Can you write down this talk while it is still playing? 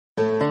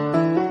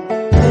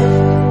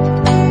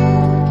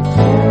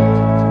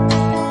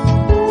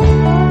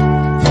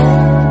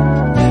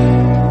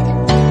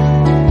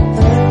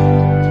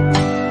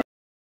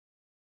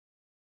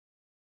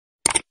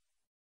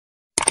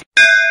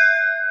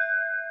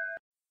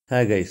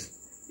Hi guys,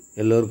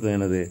 எல்லோருக்கும்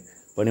எனது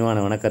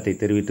பணிவான வணக்கத்தை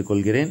தெரிவித்துக்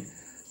கொள்கிறேன்.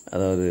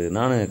 அதாவது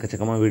நான்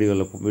எக்கச்சக்கமாக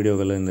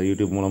வீடியோக்களில் இந்த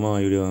யூடியூப் மூலமாக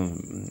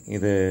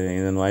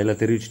இதன் வாயிலாக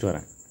தெரிவிச்சிட்டு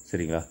வரேன்.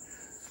 சரிங்களா?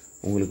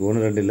 உங்களுக்கு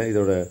ஒன்று ரெண்டு இல்லை,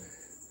 இதோட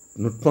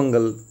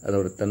நுட்பங்கள்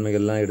அதோட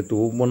தன்மைகள்லாம்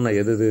எடுத்து ஒவ்வொன்றா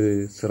எது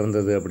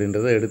சிறந்தது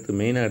அப்படின்றத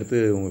மெயினாக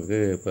எடுத்து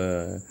உங்களுக்கு இப்போ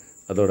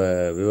அதோட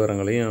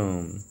விவரங்களையும்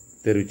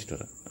தெரிவிச்சிட்டு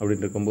வரேன்.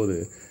 அப்படின்னு இருக்கும்போது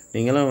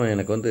நீங்களாம்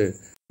எனக்கு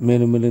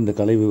மேலும் மேலும் இந்த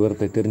கலை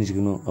விவரத்தை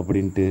தெரிஞ்சுக்கணும்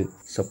அப்படின்ட்டு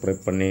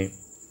சப்ஸ்கிரைப் பண்ணி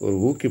ஒரு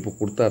ஊக்குவிப்பு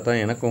கொடுத்தா தான்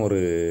எனக்கும் ஒரு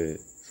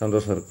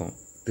சந்தோஷம் இருக்கும்.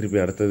 திருப்பி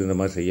அடுத்தது இந்த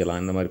மாதிரி செய்யலாம்,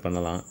 இந்த மாதிரி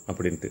பண்ணலாம்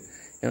அப்படின்ட்டு.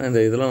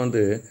 ஏன்னா இதெல்லாம்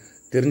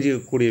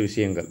தெரிஞ்சிக்கக்கூடிய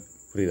விஷயங்கள்,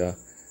 புரியுதா?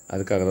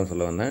 அதுக்காக தான்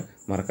சொல்ல வந்தேன்.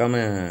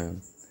 மறக்காமல்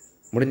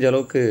முடிஞ்ச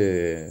அளவுக்கு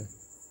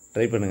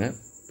ட்ரை பண்ணுங்கள்,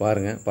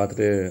 பாருங்கள்.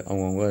 பார்த்துட்டு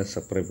அவங்கவுங்க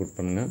சப்ஸ்கிரைப்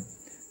பண்ணுங்கள்.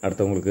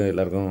 அடுத்தவங்களுக்கு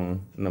எல்லாருக்கும்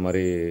இந்த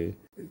மாதிரி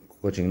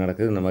கோச்சிங்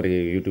நடக்குது. இந்த மாதிரி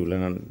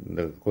யூடியூப்பில் நான்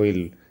இந்த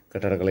கோயில்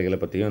கட்டடக்கலைகளை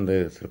பற்றியும் இந்த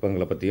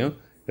சிற்பங்களை பற்றியும்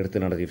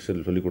எடுத்து நடத்திட்டு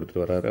சொல்லி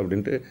கொடுத்துட்டு வர்றாரு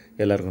அப்படின்ட்டு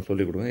எல்லாருக்கும்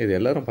சொல்லிக் கொடுங்க. இது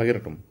எல்லோரும்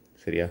பகிரட்டும்,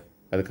 சரியா?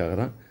 அதுக்காக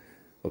தான்.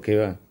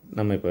 ஓகேவா?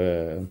 நம்ம இப்போ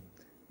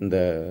இந்த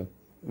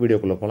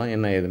வீடியோக்குள்ளே போகலாம்,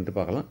 என்ன ஏதுன்ட்டு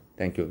பார்க்கலாம்.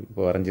 தேங்க்யூ.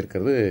 இப்போ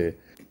வரைஞ்சிருக்கிறது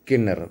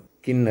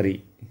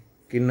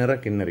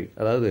கின்னரி.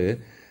 அதாவது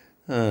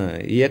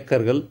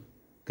இயக்கர்கள்,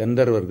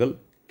 கந்தர்வர்கள்,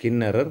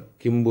 கின்னரர்,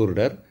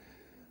 கிம்புருடர்,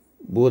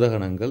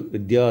 பூதகணங்கள்,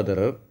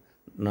 வித்யாதரர்,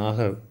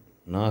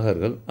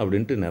 நாகர்கள்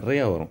அப்படின்ட்டு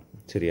நிறையா வரும்.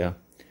 சரியா?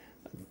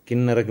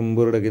 கிண்ணற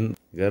கிம்புருட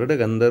கருட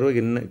கந்தர்வ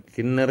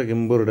கிண்ணற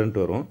கிம்புருடன்ட்டு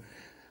வரும்.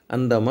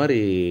 அந்த மாதிரி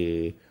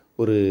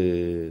ஒரு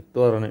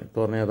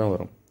தோரணையாக தான்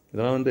வரும்.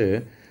 இதெல்லாம்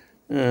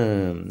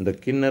இந்த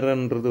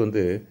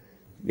கிண்ணறன்றது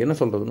என்ன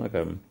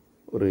சொல்கிறதுனாக்கா,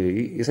 ஒரு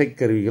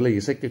இசைக்கருவிகளை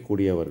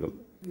இசைக்கக்கூடியவர்கள்.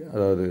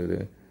 அதாவது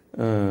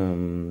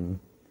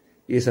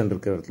ஈசன்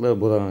இருக்கிற இடத்துல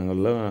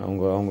பூதகணங்களில்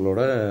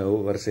அவங்களோட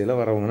வரிசையில்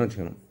வரவங்கன்னு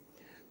வச்சுக்கணும்.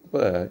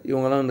 இப்போ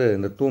இவங்கெல்லாம்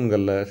இந்த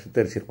தூண்களில்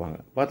சித்தரிச்சிருப்பாங்க,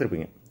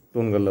 பார்த்துருப்பீங்க.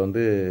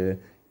 தூண்களில்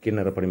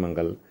கிண்ணற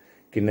படிமங்கள்,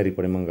 கிண்ணறி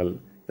படிமங்கள்,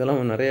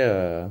 இதெல்லாம் நிறைய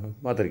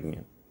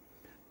பார்த்துருக்கீங்க.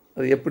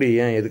 அது எப்படி,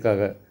 ஏன்,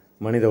 எதுக்காக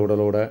மனித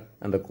உடலோட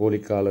அந்த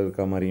கோழிக்கால்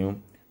இருக்க மாதிரியும்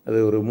அது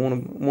ஒரு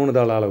மூணு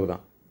தாள அளவு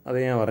தான். அதை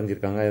ஏன்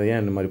வரைஞ்சிருக்காங்க, அதை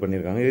ஏன் இந்த மாதிரி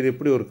பண்ணியிருக்காங்க, இது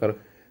எப்படி ஒரு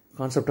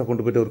கான்செப்டாக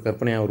கொண்டு போய்ட்டு ஒரு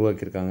கற்பனையாக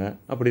உருவாக்கியிருக்காங்க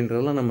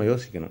அப்படின்றதெல்லாம் நம்ம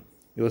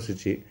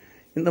யோசித்து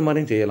இந்த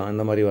மாதிரியும் செய்யலாம்,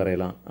 இந்த மாதிரி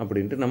வரையலாம்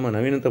அப்படின்ட்டு நம்ம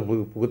நவீனத்தை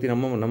புகுத்தி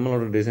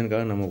நம்மளோட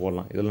டிசைனுக்காக நம்ம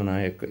போடலாம். இதில்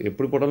நான்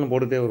எப்படி போட்டாலும்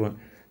போட்டுகிட்டே வருவேன்.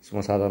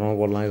 சும்மா சாதாரணமாக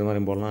போடலாம், இது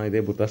மாதிரி போடலாம்.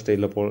 இதே புத்தா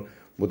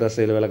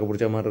ஸ்டைலில் விளக்க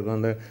பிடிச்ச மாதிரி இருக்கும்,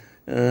 அந்த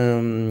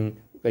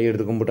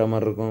கையெடுத்து கும்பிட்டா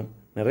மாதிரி இருக்கும்,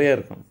 நிறையா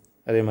இருக்கும்.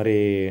 அதே மாதிரி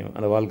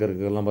அந்த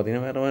வாழ்க்கருக்கெல்லாம்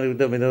பார்த்திங்கன்னா வேறு மாதிரி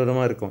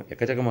விதவிதமாக இருக்கும்,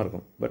 எக்கச்சக்கமாக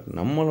இருக்கும். பட்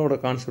நம்மளோட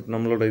கான்செப்ட்,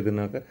 நம்மளோட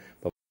இதுனாக்கா,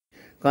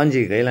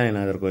 காஞ்சி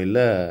கைலாயநாதர்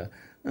கோயிலில்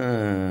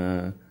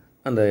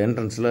அந்த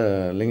என்ட்ரன்ஸில்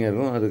லிங்கம்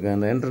இருக்கும். அதுக்கு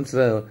அந்த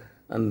என்ட்ரன்ஸில்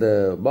அந்த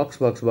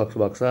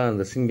பாக்ஸாக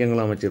அந்த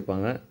சிங்கங்களை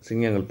அமைச்சிருப்பாங்க.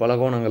 சிங்கங்கள் பல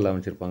கோணங்களில்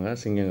அமைச்சிருப்பாங்க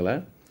சிங்கங்களை.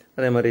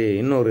 அதே மாதிரி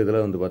இன்னொரு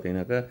இதில்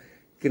பார்த்திங்கனாக்கா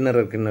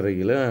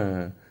கிண்ணறிகளை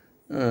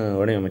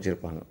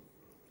வடிவமைச்சிருப்பாங்க,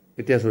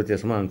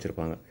 வித்தியாசமாக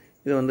அமைச்சிருப்பாங்க.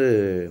 இது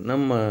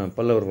நம்ம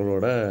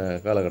பல்லவர்களோட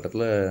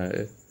காலகட்டத்தில்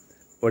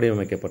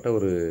வடிவமைக்கப்பட்ட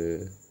ஒரு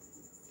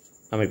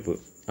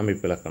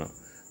அமைப்பு இலக்கணம்.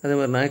 அதே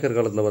மாதிரி நாயக்கர்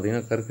காலத்தில்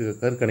பார்த்திங்கன்னா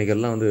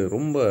கற்கணிகள்லாம்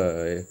ரொம்ப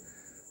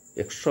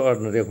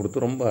எக்ஸ்ட்ராஆர்டினரியாக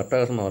கொடுத்து ரொம்ப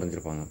அட்டகாசமாக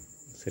வரைஞ்சிருப்பாங்க.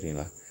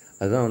 சரிங்களா?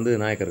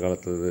 அதுதான் நாயக்கர்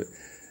காலத்தில்.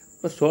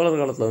 இப்போ சோழர்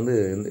காலத்தில்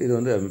இது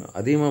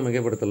அதிகமாக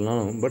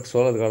மிகைப்படுத்தலைனாலும், பட்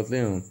சோழர்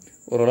காலத்துலேயும்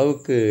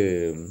ஓரளவுக்கு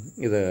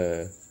இதை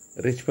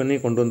ரீச் பண்ணி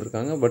கொண்டு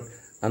வந்திருக்காங்க. பட்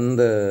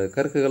அந்த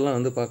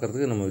கற்குகள்லாம்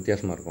பார்க்குறதுக்கு நம்ம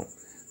வித்தியாசமாக இருக்கும்.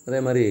 அதே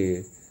மாதிரி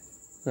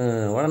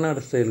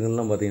வடநாடு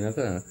ஸ்டைல்கள்லாம்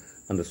பார்த்திங்கனாக்கா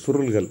அந்த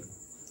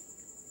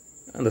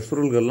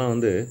சுருள்கள்லாம்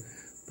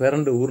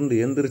பிறண்டு உருண்டு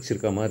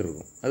எந்திரிச்சிருக்க மாதிரி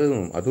இருக்கும்.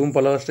 அதுவும்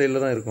பல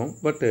ஸ்டைலில் தான் இருக்கும்.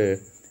 பட்டு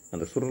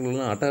அந்த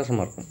சுருள்கள்லாம்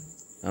அட்டகாசமாக இருக்கும்.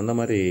 அந்த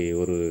மாதிரி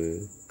ஒரு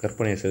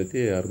கற்பனையை செலுத்தி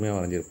அருமையாக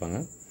வரைஞ்சிருப்பாங்க.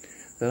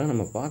 அதெல்லாம்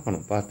நம்ம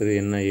பார்க்கணும், பார்த்து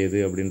என்ன ஏது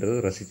அப்படின்றத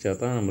ரசித்தா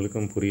தான்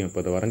நம்மளுக்கும் புரியும்.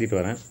 இப்போ அதை வரைஞ்சிட்டு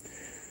வரேன்,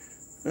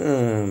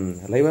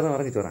 லைவாக தான்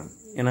வரைஞ்சிட்டு வரேன்.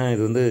 ஏன்னா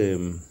இது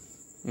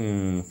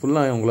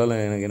ஃபுல்லாக உங்களால்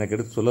எனக்கு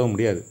எடுத்து சொல்லவும்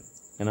முடியாது.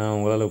 ஏன்னா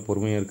உங்களால்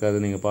பொறுமையாக இருக்காது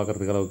நீங்கள்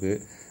பார்க்குறதுக்கு அளவுக்கு.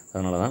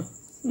 அதனால தான்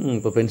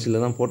இப்போ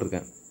பென்சிலில் தான்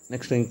போட்டிருக்கேன்.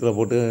 நெக்ஸ்ட் இங்கில்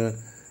போட்டு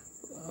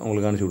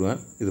உங்களுக்கு அனுப்பிச்சி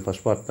விடுவேன். இது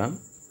ஃபஸ்ட் பார்ட் தான்.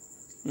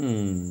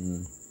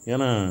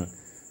 ஏன்னா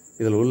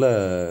இதில் உள்ள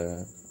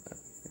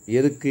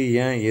எதுக்கு,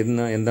 ஏன்,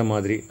 எந்த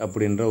மாதிரி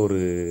அப்படின்ற ஒரு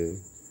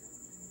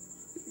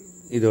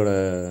இதோட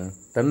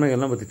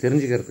தன்மைகள்லாம் பற்றி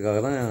தெரிஞ்சுக்கிறதுக்காக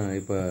தான்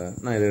இப்போ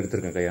நான் இதை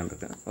எடுத்திருக்கேன்,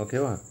 கையாண்டிருக்கேன்.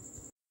 ஓகேவா?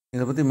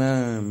 இதை பற்றி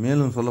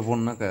மேலும் சொல்ல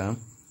போனாக்கா,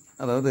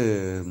 அதாவது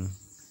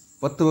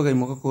 10 வகை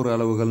முகக்கூறு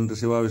அளவுகள்ன்ட்டு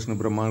சிவா விஷ்ணு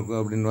பிரம்மா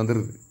அப்படின்னு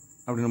வந்துருக்கு.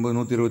 அப்படின்னும்போது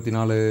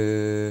 124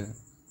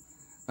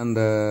 அந்த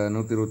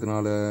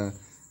 124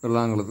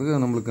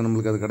 வெள்ளாங்கலத்துக்கு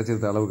நம்மளுக்கு அது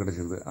கிடச்சிருது, அளவு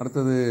கிடச்சிருது.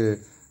 அடுத்தது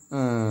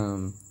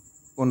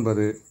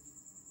 9,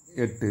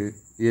 8,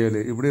 7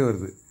 இப்படியே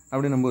வருது.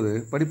 அப்படின்னும்போது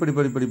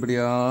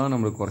படிப்படியாக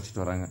நம்மளுக்கு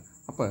குறைச்சிட்டு வராங்க.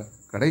 அப்போ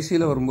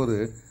கடைசியில் வரும்போது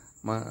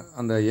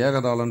அந்த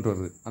ஏகதாளன்ட்டு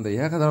வருது. அந்த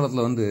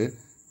ஏகதாளத்தில்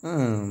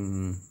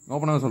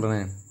ஓப்பனாக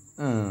சொல்கிறேனே,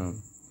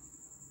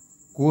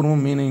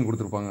 கூர்மம் மீனையும்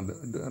கொடுத்துருப்பாங்க. அந்த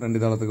 2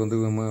 தாளத்துக்கு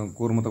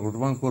கூர்மத்தை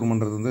கொடுத்துருப்பாங்க.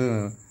 கூர்மன்றது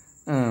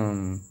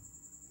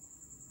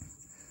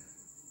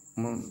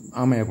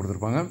ஆமையை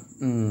கொடுத்துருப்பாங்க,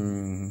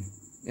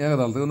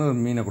 ஏகதாளத்துக்கு வந்து ஒரு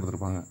மீனை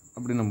கொடுத்துருப்பாங்க.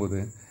 அப்படின்னும்போது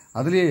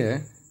அதுலேயே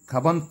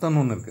கபந்தன்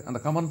ஒன்று இருக்குது. அந்த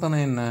கபந்தனை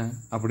என்ன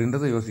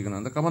அப்படின்றத யோசிக்கணும்.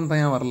 அந்த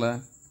கபந்தன் ஏன் வரல?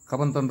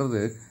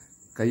 கபந்தன்றது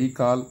கை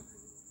கால்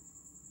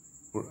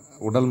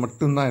உடல்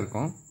மட்டும்தான்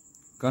இருக்கும்,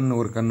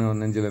 ஒரு கண்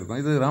நெஞ்சில்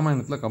இருக்கும். இது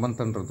ராமாயணத்தில்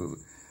கபந்தன்றது.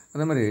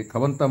 அதே மாதிரி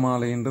கபந்த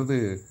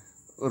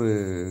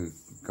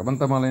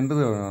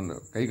மாலைன்றது அந்த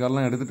கை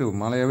காலெலாம் எடுத்துகிட்டு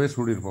மாலையாகவே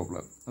சூடிருப்போம்ல,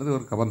 அது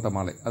ஒரு கபந்த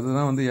மாலை.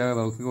 அதுதான் வந்து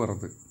ஏகதாளத்துக்கு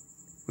வர்றது.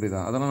 புரியுதா?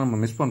 அதெல்லாம் நம்ம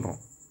மிஸ் பண்ணுறோம்.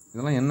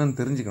 இதெல்லாம் என்னன்னு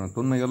தெரிஞ்சுக்கணும்,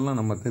 தொன்மைகள்லாம்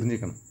நம்ம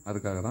தெரிஞ்சுக்கணும்.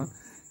 அதுக்காக தான்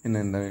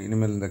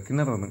இனிமேல் இந்த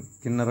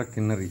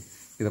கின்னரி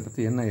இதை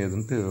பற்றி என்ன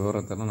ஏதுன்ட்டு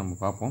விவரத்தெல்லாம் நம்ம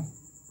பார்ப்போம்.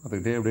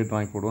 அதுக்கிட்டே அப்படியே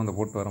ட்ராயிங் போடுவோம். அந்த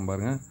போட்டு வரேன்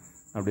பாருங்கள்,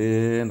 அப்படியே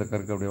இந்த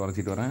கருக்கு அப்படியே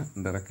வளைச்சிட்டு வரேன்.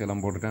 இந்த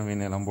ரெக்கையெல்லாம் போட்டுட்டேன்,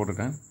 வீணையெல்லாம்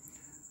போட்டுட்டேன்.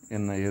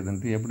 என்ன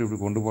ஏதுன்ட்டு எப்படி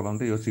கொண்டு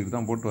போகலான்ட்டு யோசிச்சுட்டு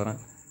தான் போட்டு வரேன்.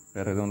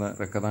 வேறு எதுவும் தான்,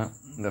 ரெக்கை தான்.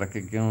 இந்த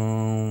ரெக்கைக்கும்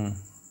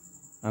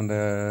அந்த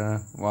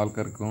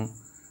வால்கருக்கும்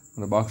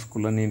அந்த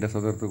பாக்ஸ்க்குள்ளே நீண்ட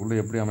சதுரத்துக்குள்ளே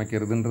எப்படி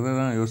அமைக்கிறதுன்றதை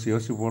தான்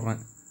யோசிச்சு போடுறேன்.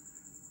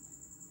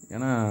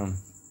 ஏன்னா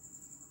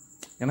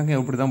எனக்கு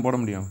எப்படி தான் போட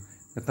முடியும்,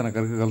 எத்தனை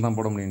கருக்குகள் தான்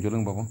போட முடியும்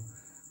சொல்லுங்க பார்ப்போம்.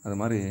 அது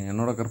மாதிரி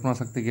என்னோடய கற்பனா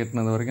சக்தி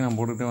கேட்டினது வரைக்கும் நான்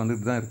போட்டுகிட்டே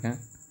வந்துட்டு தான் இருக்கேன்.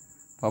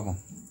 பார்ப்போம்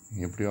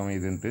எப்படி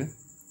அமையுதுன்ட்டு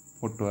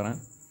போட்டு வரேன்.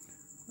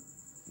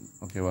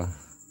 ஓகேவா?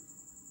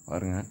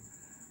 பாருங்கள்,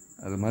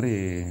 அது மாதிரி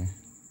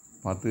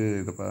பார்த்து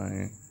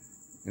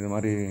இது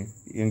மாதிரி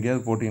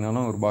எங்கேயாவது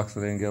போட்டிங்கனாலும், ஒரு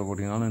பாக்ஸில் எங்கேயாவது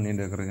போட்டிங்கனாலும்,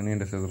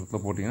 நீண்ட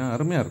சதுரத்தில் போட்டிங்கன்னா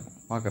அருமையாக இருக்கும்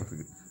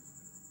பார்க்குறதுக்கு.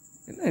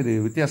 என்ன இது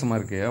வித்தியாசமாக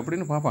இருக்கே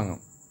அப்படின்னு பார்ப்பாங்க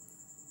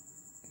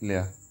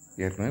இல்லையா?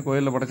 ஏற்கனவே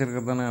கோயிலில்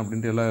படைச்சிருக்கிறது தானே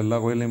அப்படின்ட்டு எல்லா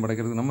கோயிலையும்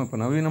படைக்கிறது. நம்ம இப்போ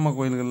நவீனமாக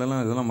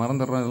கோயில்கள்லாம் இதெல்லாம்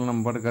மறந்துடுறோம். இதெல்லாம்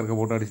நம்ம பாட்டு கற்க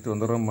போட்டு அடிச்சுட்டு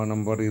வந்துடுறோம்,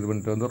 நம்ம பாட்டு இது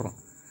பண்ணிட்டு வந்துடுறோம்.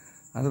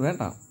 அது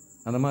வேண்டாம்.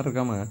 அந்த மாதிரி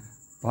இருக்காமல்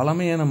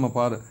பழமையை நம்ம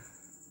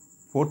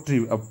போற்றி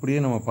அப்படியே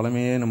நம்ம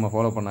பழமையே நம்ம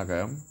ஃபாலோ பண்ணாக்க,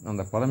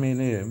 அந்த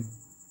பழமையிலே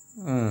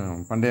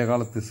பண்டைய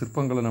காலத்து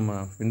சிற்பங்களை நம்ம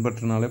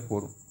பின்பற்றினாலே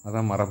போதும்.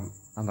 அதான் மரபு.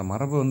 அந்த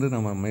மரபு வந்து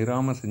நம்ம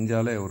மீறாமல்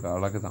செஞ்சாலே ஒரு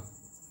அழகு தான்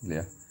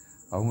இல்லையா?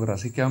 அவங்க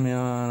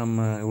ரசிக்காமையா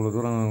நம்ம இவ்வளோ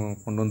தூரம்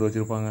கொண்டு வந்து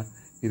வச்சுருப்பாங்க,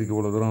 இதுக்கு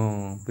இவ்வளோ தூரம்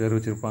பேர்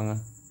வச்சுருப்பாங்க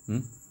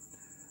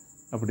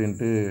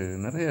அப்படின்ட்டு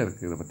நிறையா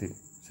இருக்குது இதை பற்றி.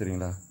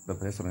 சரிங்களா? இதை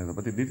பேசுகிறேன். இதை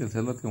பற்றி டீட்டெயில்ஸ்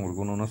எல்லாத்தையும்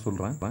உங்களுக்கு ஒன்று ஒன்றா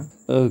சொல்கிறேன்.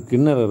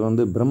 கின்னரர்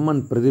வந்து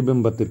பிரம்மன்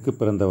பிரதிபிம்பத்திற்கு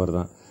பிறந்தவர்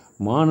தான்.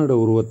 மானுட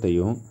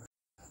உருவத்தையும்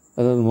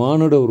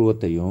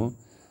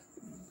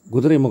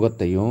குதிரை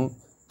முகத்தையும்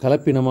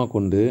கலப்பினமாக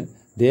கொண்டு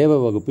தேவ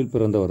வகுப்பில்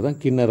பிறந்தவர் தான்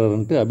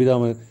கின்னரன்ட்டு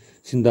அபிதான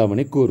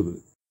சிந்தாமணி கூறுது.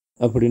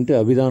 அப்படின்ட்டு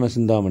அபிதான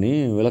சிந்தாமணி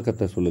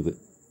விளக்கத்தை சொல்லுது.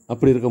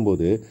 அப்படி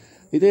இருக்கும்போது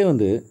இதே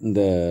வந்து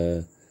இந்த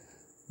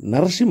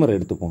நரசிம்மரை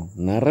எடுத்துப்போம்.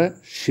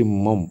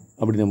 நரசிம்மம்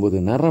அப்படின்னும்போது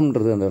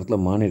நரம்ன்றது அந்த இடத்துல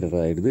மானிடர்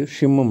ஆகிடுது,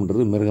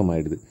 சிம்மம்ன்றது மிருகம்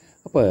ஆகிடுது.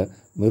 அப்போ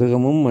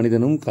மிருகமும்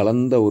மனிதனும்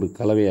கலந்த ஒரு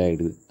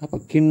கலவையாகிடுது. அப்போ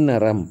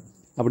கின்னரம்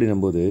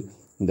அப்படின்னும்போது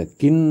இந்த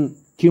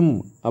கிம்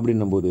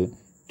அப்படின்னும்போது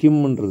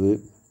கிம்ன்றது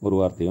ஒரு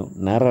வார்த்தையும்,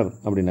 நரர்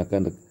அப்படின்னாக்கா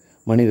அந்த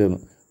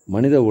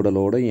மனித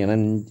உடலோடு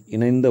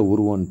இணைந்த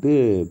உருவன்ட்டு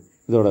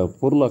இதோட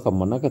பொருளாக்கம்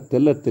பண்ணாக்கா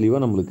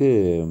தெளிவாக நம்மளுக்கு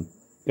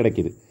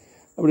கிடைக்கிது.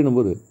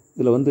 அப்படின்னும்போது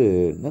இதில் வந்து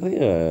நிறைய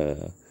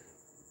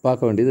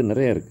பார்க்க வேண்டியது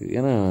நிறையா இருக்குது.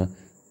 ஏன்னா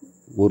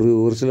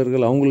ஒரு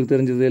சிலர்கள் அவங்களுக்கு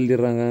தெரிஞ்சது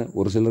எழுதிடுறாங்க,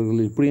 ஒரு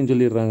சிலர்கள் இப்படியும்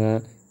சொல்லிடுறாங்க.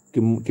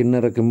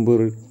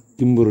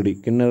 கிம்புருடி,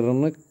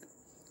 கிண்ணறன்னா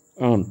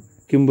ஆண்,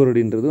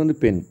 கிம்புருடின்றது வந்து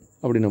பெண்.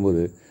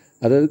 அப்படின்னும்போது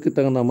அதுக்கு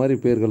தகுந்த மாதிரி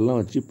பேர்கள்லாம்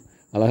வச்சு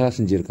அழகாக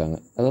செஞ்சுருக்காங்க.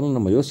 அதெல்லாம்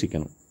நம்ம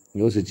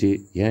யோசித்து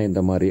ஏன் இந்த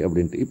மாதிரி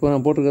அப்படின்ட்டு. இப்போ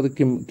நான் போட்டிருக்கிறது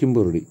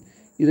கிம்புருடி.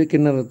 இதே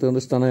கிண்ணறத்தை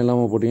வந்து ஸ்தானம்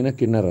இல்லாமல் போட்டிங்கன்னா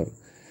கின்னரர்.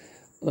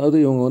 அதாவது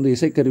இவங்க வந்து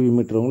இசைக்கருவி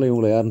மீட்டுறவங்கள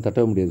இவங்களை யாரும் தட்ட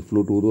முடியாது.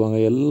 ஃப்ளூட் ஊதுவாங்க,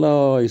 எல்லா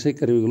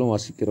இசைக்கருவிகளும்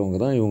வாசிக்கிறவங்க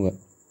தான் இவங்க.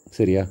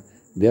 சரியா?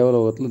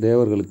 தேவலோகத்தில்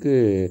தேவர்களுக்கு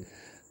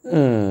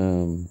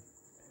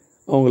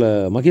அவங்கள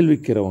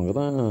மகிழ்விக்கிறவங்க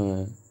தான்,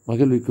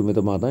 மகிழ்விக்கும்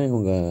விதமாக தான்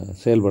இவங்க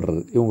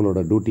செயல்படுறது,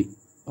 இவங்களோட டியூட்டி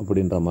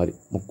அப்படின்ற மாதிரி.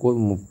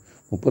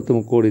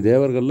 33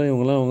 தேவர்கள்லாம்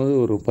இவங்களாம் வந்து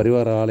ஒரு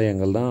பரிவார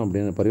ஆலயங்கள் தான்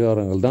அப்படின்னு,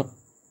 பரிவாரங்கள் தான்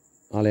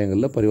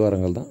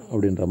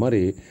அப்படின்ற மாதிரி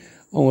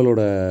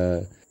அவங்களோட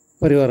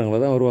பரிவாரங்களை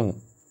தான் வருவாங்க.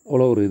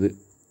 அவ்வளோ ஒரு இது.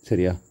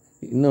 சரியா?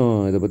 இன்னும்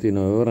இதை பற்றி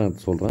இன்னும் விவரம்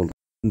சொல்கிறேன்.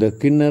 இந்த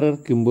கின்னரர்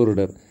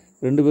கிம்புருடர்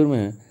 2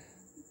 பேருமே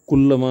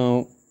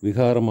குள்ளமாகவும்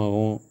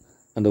விகாரமாகவும்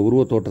அந்த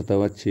உருவத்தோற்றத்தை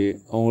வச்சு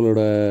அவங்களோட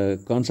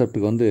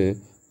கான்செப்டுக்கு வந்து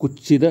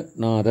குச்சித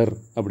நாதர்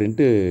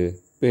அப்படின்ட்டு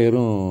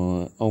பேரும்,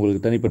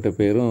 அவங்களுக்கு தனிப்பட்ட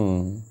பேரும்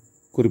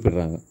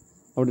குறிப்பிடுறாங்க.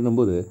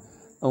 அப்படின்னும்போது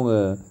அவங்க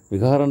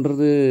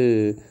விகாரன்றது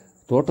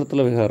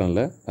தோற்றத்தில் விகாரம்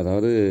இல்லை,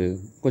 அதாவது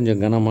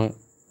கொஞ்சம் கனமாக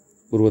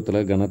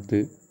உருவத்தில் கனத்து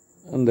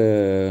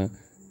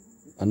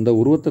அந்த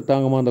உருவத்தை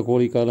தாங்குமா, அந்த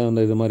கோழிக்காலம்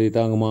அந்த இது மாதிரி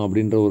தாங்குமா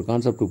அப்படின்ற ஒரு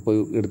கான்செப்டுக்கு போய்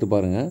எடுத்து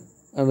பாருங்கள்.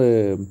 அந்த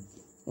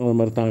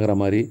மாதிரி தாங்குற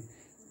மாதிரி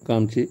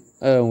காமிச்சு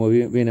அவங்க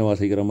வீணை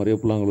வாசிக்கிற மாதிரியோ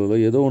புல்லாங்குழலோ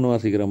ஏதோ ஒன்று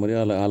வாசிக்கிற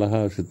மாதிரியோ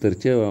அழகாக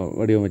சித்தரித்து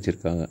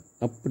வடிவமைச்சிருக்காங்க.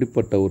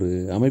 அப்படிப்பட்ட ஒரு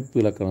அமைப்பு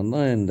இலக்கணம்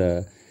தான் இந்த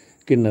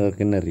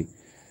கின்னரி.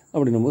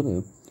 அப்படின்னும்போது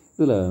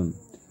இதில்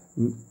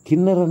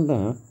கின்னரன்னா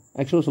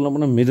ஆக்சுவலாக சொல்ல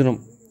போனால் மிதுனம்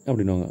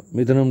அப்படின்வாங்க.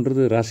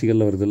 மிதுனம்ன்றது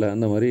ராசிகளில் வருதில்ல,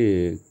 அந்த மாதிரி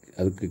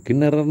அதுக்கு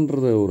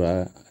கின்னரன்ற ஒரு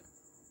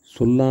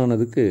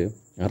சொல்லானதுக்கு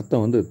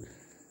அர்த்தம் வந்து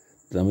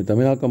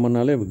தமிழாக்கம்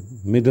பண்ணாலே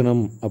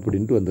மிதுனம்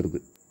அப்படின்ட்டு வந்துடுது.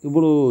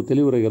 இவ்வளோ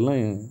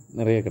தெளிவுரைகள்லாம்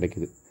நிறைய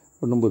கிடைக்குது.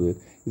 பண்ணும்போது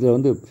இதில்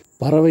வந்து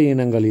பறவை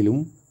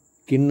இனங்களிலும்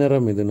கிண்ணற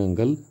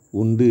மிதுனங்கள்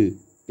உண்டு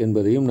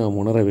என்பதையும் நாம்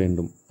உணர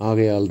வேண்டும்.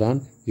 ஆகையால் தான்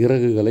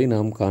இறகுகளை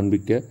நாம்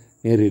காண்பிக்க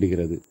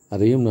நேரிடுகிறது.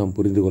 அதையும் நாம்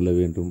புரிந்து கொள்ள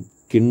வேண்டும்.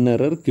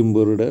 கிண்ணரர்,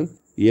 கிம்புருடர்,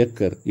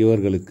 இயக்கர்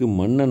இவர்களுக்கு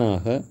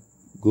மன்னனாக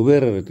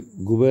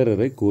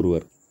குபேரரை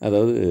கூறுவர்.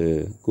 அதாவது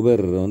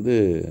குபேரரை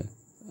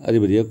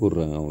அதிபதியாக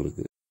கூறுறாங்க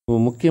அவங்களுக்கு.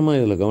 முக்கியமாக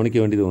இதில் கவனிக்க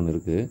வேண்டியது ஒன்று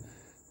இருக்குது.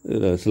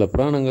 இதில் சில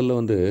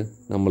புராணங்களில்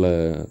நம்மளை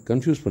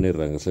கன்ஃபியூஸ்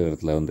பண்ணிடுறாங்க. சில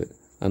இடத்துல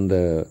அந்த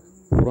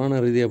புராண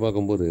ரீதியாக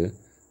பார்க்கும்போது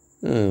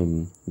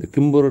இந்த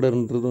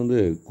கிம்புருடர்ன்றது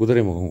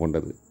குதிரை முகம்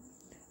கொண்டது.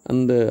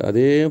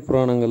 அதே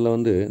புராணங்களில்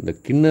இந்த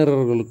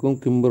கிண்ணறர்களுக்கும்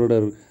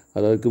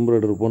அதாவது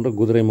கிம்புருடர் போன்ற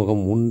குதிரை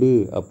முகம் உண்டு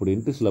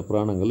அப்படின்ட்டு சில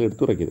புராணங்கள்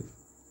எடுத்துரைக்குது.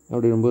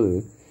 அப்படிங்கும்போது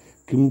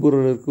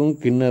கிம்புருடருக்கும்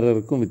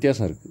கிண்ணறருக்கும்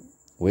வித்தியாசம் இருக்குது.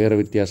 உயர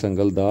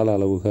வித்தியாசங்கள், தாள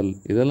அளவுகள்,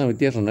 இதெல்லாம்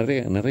வித்தியாசம்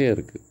நிறைய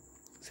இருக்குது.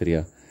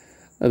 சரியா?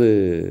 அது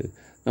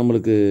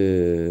நம்மளுக்கு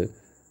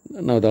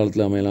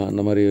நவதாளத்தில் அமையலாம்.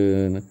 அந்த மாதிரி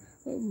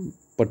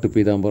பட்டு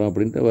பீதாம்பரம்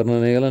அப்படின்ட்டு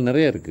வர்ணனைகள்லாம்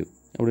நிறைய இருக்குது.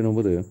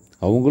 அப்படின்னும்போது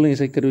அவங்களும்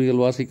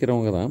இசைக்கருவிகள்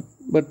வாசிக்கிறவங்க தான்.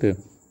 பட்டு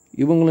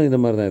இவங்களும் இந்த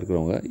மாதிரி தான்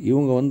இருக்கிறவங்க.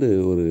 இவங்க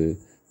ஒரு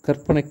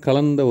கற்பனை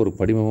கலந்த ஒரு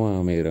படிமமாக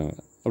அமைகிறாங்க.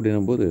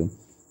 அப்படின்னும்போது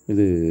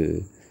இது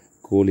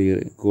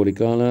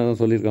கோழிக்காலம்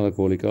சொல்லியிருக்காங்க.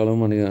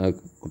 கோழிக்காலம்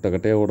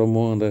குட்டக்கட்டையாக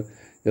உடம்பும் அந்த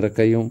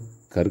இறக்கையும்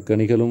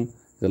கற்கணிகளும்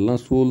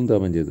இதெல்லாம் சூழ்ந்து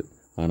அமைஞ்சது.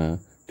 ஆனால்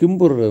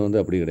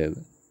கிம்புருடர் அப்படி கிடையாது.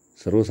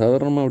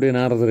 சர்வசாதாரணமாக அப்படியே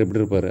நாரதர்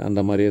எப்படி இருப்பார் அந்த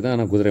மாதிரியே தான்.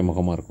 ஆனால் குதிரை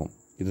முகமாக இருக்கும்.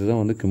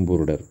 இதுதான்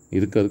கிம்புருடர்.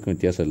 அதுக்கும்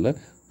வித்தியாசம் இல்லை.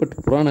 பட்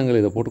புராணங்கள்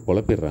இதை போட்டு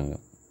குழப்பிடுறாங்க.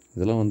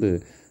 இதெல்லாம்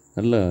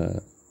நல்ல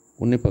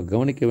உன்னிப்பாக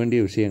கவனிக்க வேண்டிய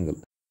விஷயங்கள்.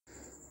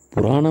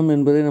 புராணம்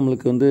என்பதே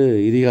நம்மளுக்கு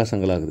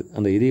இதிகாசங்களாகுது.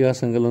 அந்த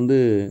இதிகாசங்கள்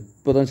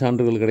இப்போ தான்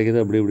சான்றுகள்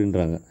கிடைக்கிது அப்படி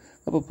இப்படின்றாங்க.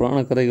 அப்போ புராண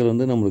கதைகள்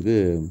நம்மளுக்கு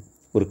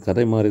ஒரு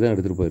கதை மாதிரி தான்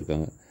எடுத்துகிட்டு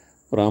போயிருக்காங்க.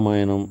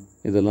 ராமாயணம்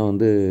இதெல்லாம்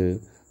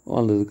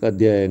வாழ்ந்ததுக்கு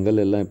அத்தியாயங்கள்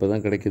எல்லாம் இப்போ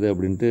தான் கிடைக்கிது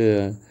அப்படின்ட்டு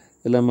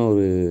எல்லாமே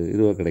ஒரு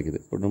இதுவாக கிடைக்கிது.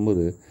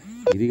 அப்படின்னும்போது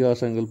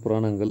இதிகாசங்கள்,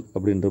 புராணங்கள்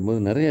அப்படின்றபோது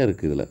நிறையா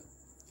இருக்குது இதில்.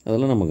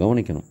 அதெல்லாம் நம்ம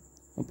கவனிக்கணும்.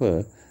 அப்போ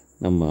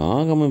நம்ம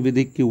ஆகம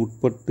விதிக்கு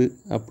உட்பட்டு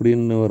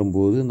அப்படின்னு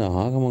வரும்போது இந்த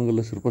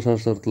ஆகமங்களில்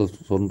சிற்பசாஸ்திரத்தில்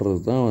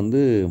சொல்கிறது தான்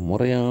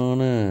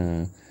முறையான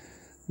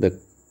இந்த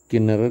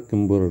கிண்ணறர்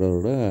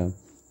கிம்புருடரோட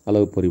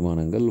அளவு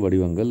பரிமாணங்கள்,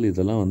 வடிவங்கள்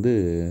இதெல்லாம்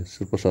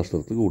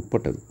சிற்பசாஸ்திரத்துக்கு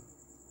உட்பட்டது.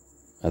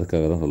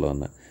 அதுக்காக தான் சொல்ல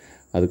வந்தேன்.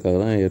 அதுக்காக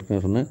தான்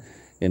ஏற்கனவே சொன்னேன்.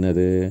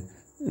 என்னது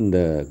இந்த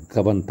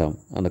கபந்தம்.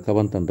 அந்த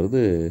கபந்தன்றது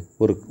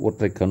ஒரு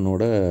ஒற்றை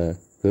கண்ணோட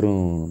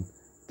வெறும்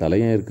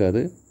தலையும்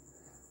இருக்காது,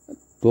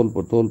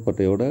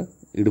 தோள்பட்டையோட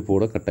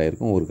இடுப்போட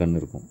கட்டாயிருக்கும், ஒரு கண்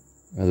இருக்கும்.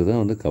 அதுதான்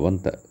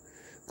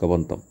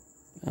கபந்தம்.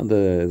 அந்த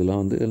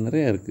இதெல்லாம்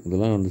நிறையா இருக்குது.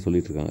 இதெல்லாம்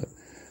சொல்லிகிட்ருக்காங்க.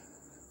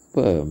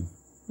 இப்போ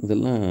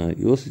இதெல்லாம்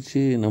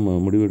யோசித்து நம்ம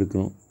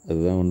முடிவெடுக்கணும்.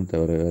 அதுதான்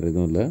தவிர வேறு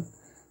எதுவும் இல்லை.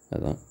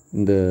 அதுதான்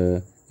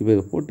இப்போ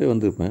இதை போட்டே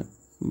வந்திருப்பேன்.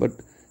 பட்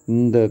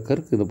இந்த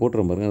கருக்கு இதை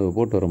போட்டுற பாருங்க, அதை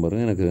போட்டு வர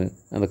பாருங்க. எனக்கு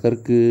அந்த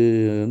கருக்கு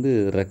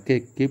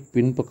ரெக்கைக்கு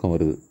பின்பக்கம்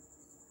வருது.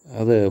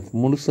 அதை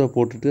முழுசாக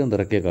போட்டுட்டு அந்த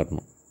ரெக்கையை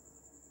காட்டணும்.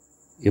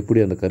 எப்படி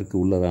அந்த கருக்கு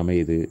உள்ளதை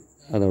அமையுது,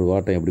 அதோட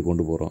வாட்டம் எப்படி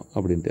கொண்டு போகிறோம்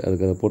அப்படின்ட்டு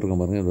அதுக்கு அதை போட்டிருக்க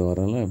பாருங்க. அது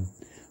வரல.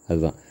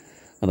 அதுதான்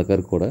அந்த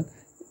கருக்கோட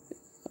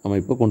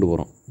அமைப்பை கொண்டு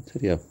போகிறோம்.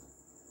 சரியா?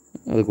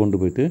 அதை கொண்டு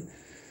போயிட்டு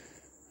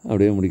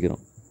அப்படியே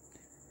முடிக்கிறோம்.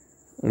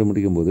 அப்படி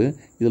முடிக்கும்போது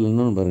இதில்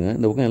இன்னொன்று பாருங்கள்.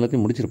 இந்த பக்கம்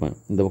எல்லாத்தையும் முடிச்சிருப்பேன்.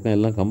 இந்த பக்கம்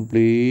எல்லாம்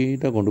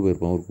கம்ப்ளீட்டாக கொண்டு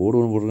போயிருப்பேன். ஒரு கோடு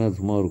ஒன்று போட்டிருக்கேன். அது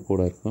சும்மா ஒரு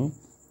கோடாக இருக்கும்.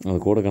 அந்த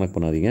கோடை கனெக்ட்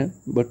பண்ணாதீங்க.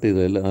 பட்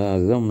இது எல்லாம்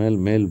அதுதான்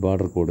மேல்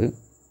பார்டர் கோடு.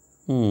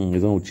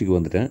 இதுதான் உச்சிக்கு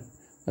வந்துட்டேன்.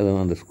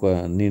 அதுதான் அந்த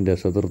நீண்ட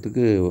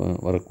சதுரத்துக்கு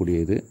வரக்கூடிய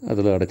இது.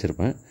 அதில்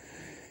அடைச்சிருப்பேன்.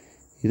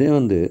 இதே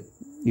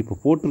இப்போ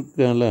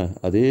போட்டிருக்கேன்ல,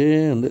 அதே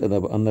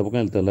அந்த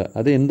பக்கம் எழுத்தல,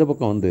 அதே இந்த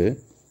பக்கம்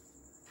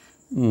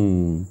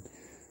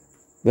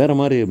வேறு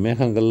மாதிரி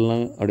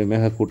மேகங்கள்லாம் அப்படியே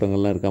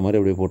மேகக்கூட்டங்கள்லாம் இருக்க மாதிரி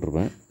அப்படியே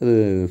போட்டிருப்பேன். அது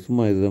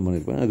சும்மா இதுதான்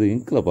பண்ணியிருப்பேன். அது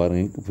இங்கில்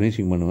பாருங்கள். இங்க்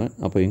ஃபினிஷிங் பண்ணுவேன்.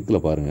 அப்போ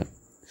இங்கில் பாருங்கள்.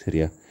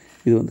 சரியா?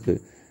 இது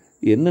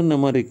என்னென்ன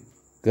மாதிரி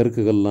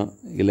கருக்குகள்லாம்,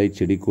 இலை,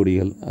 செடி,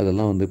 கொடிகள்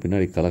அதெல்லாம்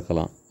பின்னாடி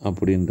கலக்கலாம்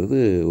அப்படின்றது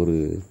ஒரு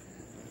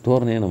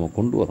தோரணையை நம்ம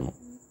கொண்டு வரணும்.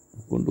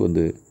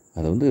 கொண்டு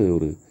அதை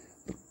ஒரு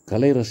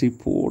கலை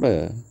ரசிப்போடு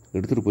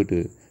எடுத்துகிட்டு போயிட்டு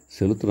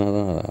செலுத்தினா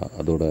தான்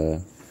அதோட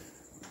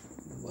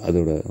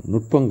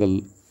நுட்பங்கள்,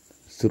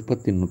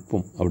 சிற்பத்தின்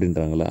நுட்பம்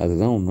அப்படின்றாங்களே,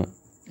 அதுதான் உண்மை.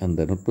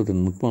 அந்த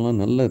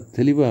நுட்பம்லாம் நல்ல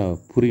தெளிவாக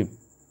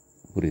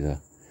புரியுதா?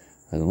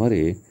 அது மாதிரி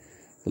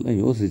இதெல்லாம்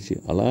யோசித்து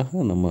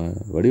அழகாக நம்ம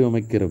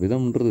வடிவமைக்கிற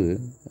விதம்ன்றது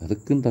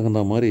அதுக்குன்னு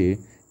தகுந்த மாதிரி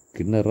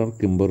கிண்ணறர்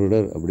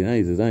கிம்பருடர் அப்படின்னா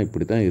இதுதான்,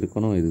 இப்படி தான்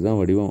இருக்கணும், இதுதான்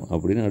வடிவம்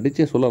அப்படின்னு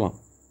அடித்தே சொல்லலாம்.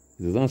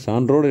 இதுதான்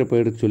சான்றோடு இப்போ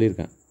எடுத்து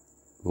சொல்லியிருக்கேன்.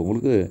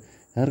 உங்களுக்கு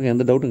யாருக்கும்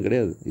எந்த டவுட்டும்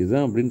கிடையாது.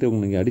 இதுதான் அப்படின்ட்டு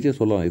நீங்கள் அடித்தே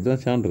சொல்லலாம்.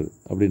 இதுதான் சான்று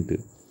அப்படின்ட்டு.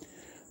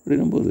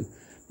 அப்படின்னும்போது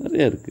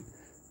நிறையா இருக்குது.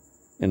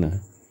 என்ன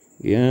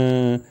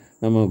ஏன்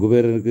நம்ம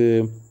குபேரருக்கு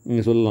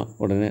நீங்கள் சொல்லலாம்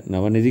உடனே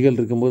நவநிதிகள்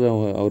இருக்கும்போது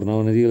அவர்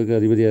நவநிதிகளுக்கு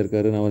அதிபதியாக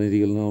இருக்கார்.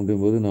 நவநிதிகள்னு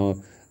அப்படிங்கும்போது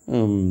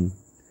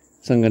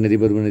சங்கநிதி,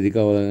 பருமநிதி,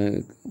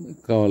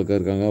 காவலுக்காக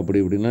இருக்காங்க அப்படி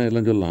இப்படின்லாம்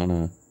எல்லாம் சொல்லலாம்.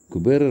 ஆனால்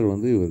குபேரர்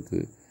இவருக்கு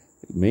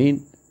மெயின்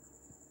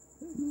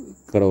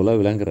கடவுளாக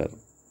விளங்குறார்.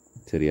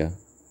 சரியா?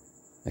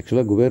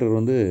 ஆக்சுவலாக குபேரர்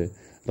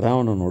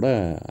ராவணனோட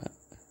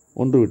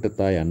ஒன்று விட்ட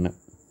தாய் அண்ணன்,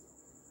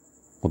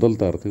 முதல்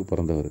தாரத்துக்கு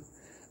பிறந்தவர்,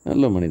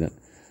 நல்ல மனிதன்.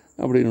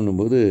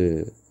 அப்படின்னும்போது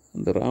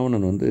அந்த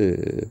ராவணன் வந்து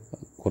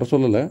குறை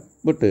சொல்லலை,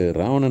 பட்டு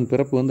ராவணன்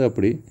பிறப்பு வந்து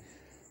அப்படி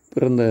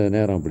பிறந்த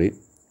நேரம்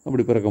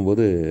அப்படி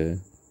பிறக்கும்போது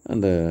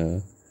அந்த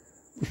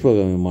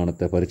புஷ்பக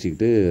விமானத்தை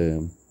பறிச்சுக்கிட்டு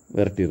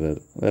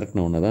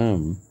விரட்டின உடனே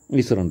தான்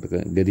ஈஸ்வரன்ட்டுக்கு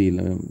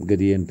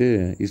கதியன்ட்டு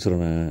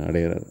ஈஸ்வரனை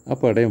அடையிறார்.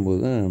 அப்போ அடையும் போது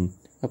தான்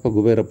அப்போ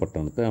குபேர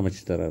பட்டணத்தை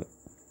அமைச்சு தர்றார்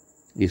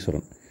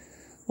ஈஸ்வரன்.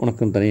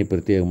 உனக்கும் தனி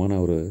பிரத்யேகமான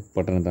ஒரு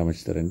பட்டணத்தை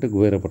அமைச்சு தரேன்ட்டு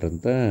குபேர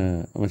பட்டணத்தை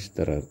அமைச்சு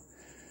தர்றார்.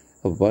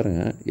 அப்போ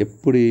பாருங்கள்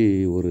எப்படி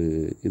ஒரு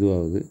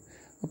இதுவாகுது.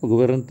 அப்போ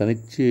குபேரன்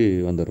தனித்து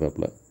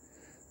வந்துடுறாப்புல.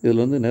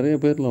 இதில் வந்து நிறைய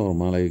பேர்லாம் வரும்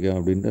மாளவிகா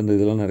அப்படின்ட்டு அந்த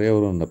இதெல்லாம் நிறைய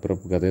வரும். அந்த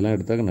பிறப்பு கதையெல்லாம்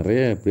எடுத்தாக்க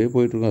நிறைய அப்படியே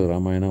போயிட்டுருக்கும். அது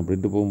ராமாயணம்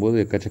அப்படின்ட்டு போகும்போது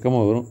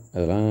எக்கச்சக்கமாக வரும்.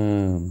 அதெல்லாம்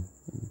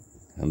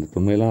அந்த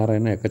தொன்மையெல்லாம்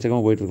ஆராயணும்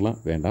எக்கச்சக்கமாக போயிட்டுருக்கலாம்,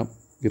 வேண்டாம்.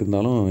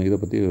 இருந்தாலும் இதை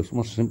பற்றி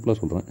சும்மா சிம்பிளாக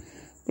சொல்கிறேன்.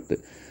 பட்டு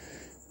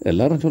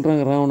எல்லோரும்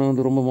சொல்கிறாங்க ராவணன்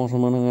வந்து ரொம்ப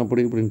மோசமானவங்க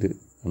அப்படி இப்படின்ட்டு.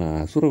 ஆனால்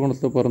அசுர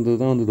குணத்தில் பிறந்தது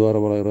தான் வந்து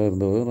துவாரபாலகராக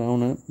இருந்தவர்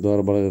ராவணன்.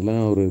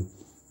 துவாரபாலகர்லாம் ஒரு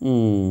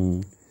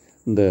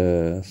இந்த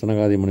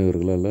சனகாதி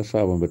முனிவர்களெல்லாம்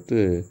சாபம் பெற்று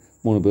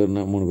 3 பேர்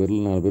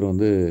 4 பேர்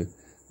வந்து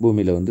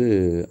பூமியில் வந்து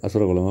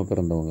அசுரகுலமாக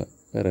பிறந்தவங்க,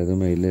 வேறு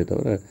எதுவுமே இல்லையே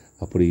தவிர.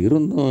 அப்படி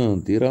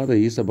இருந்தும் தீராத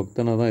ஈச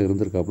பக்தனாக தான்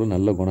இருந்திருக்காப்புல.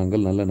 நல்ல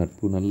குணங்கள், நல்ல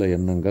நட்பு, நல்ல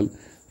எண்ணங்கள்.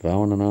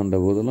 ராவணனாண்ட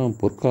போதெல்லாம்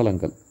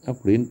பொற்காலங்கள்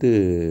அப்படின்ட்டு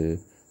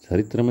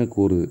சரித்திரமே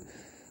கூறுது.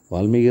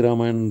 வால்மீகி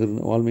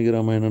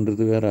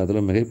ராமாயணன்றது வேறு,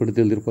 அதில்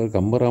மிகைப்படுத்தி எழுதியிருப்பார்.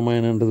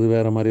 கம்பராமாயணன்றது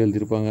வேறு மாதிரி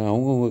எழுதியிருப்பாங்க.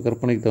 அவங்கவுங்க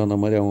கற்பனைக்கு தகுந்த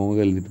மாதிரி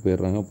அவங்கவுங்க எழுதிட்டு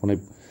போயிடுறாங்க.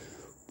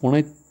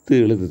 புனைத்து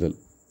எழுதுதல்,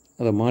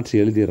 அதை மாற்றி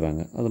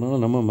எழுதிடுறாங்க.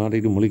 அதனால் நம்ம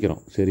மாட்டிக்கிட்டு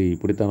முழிக்கிறோம், சரி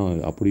இப்படித்தானோ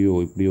அப்படியோ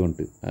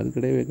இப்படியோன்ட்டு. அது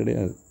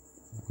கிடையாது.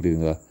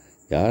 புரியுதுங்களா?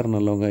 யார்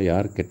நல்லவங்க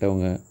யார்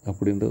கெட்டவங்க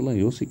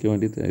அப்படின்றதெல்லாம் யோசிக்க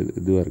வேண்டியது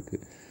இதுவாக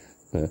இருக்குது.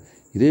 இப்போ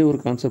இதே ஒரு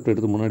கான்செப்ட்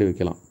எடுத்து முன்னாடி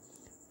வைக்கலாம்.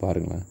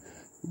 பாருங்களேன்,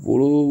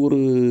 இவ்வளோ ஒரு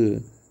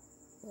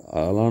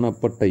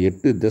ஆளானப்பட்ட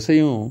 8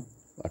 திசையும்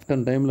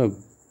அட்டன் டைமில்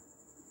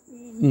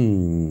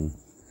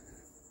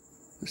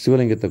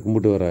சிவலிங்கத்தை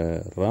கும்பிட்டு வர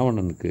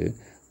ராவணனுக்கு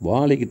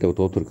வாலிக்கிட்ட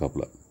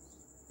தோற்றுருக்காப்புல.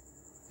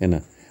 என்ன,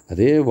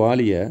 அதே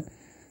வாலியை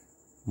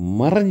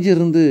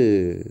மறைஞ்சிருந்து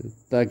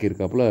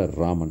தாக்கியிருக்காப்புல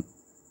ராமன்.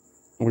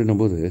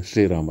 அப்படின்னும்போது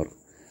ஸ்ரீராமர்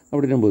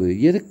அப்படின்னும்போது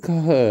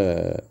எதுக்காக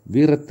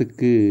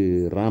வீரத்துக்கு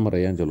ராமரை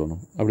ஏன்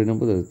சொல்லணும்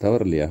அப்படின்னும்போது அது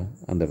தவறு இல்லையா?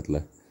 அந்த இடத்துல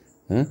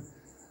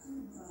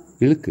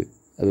இழுக்கு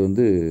அது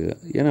வந்து,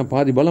 ஏன்னா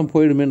பாதி பலம்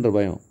போயிடுமேன்ற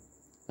பயம்.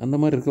 அந்த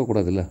மாதிரி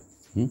இருக்கக்கூடாதுல்ல.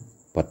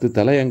 10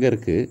 தலை எங்கே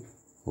இருக்குது,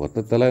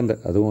 ஒத்த தலை இந்த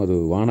அதுவும் அது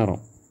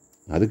வானரம்,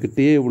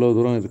 அதுக்கிட்டேயே இவ்வளோ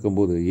தூரம்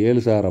இருக்கும்போது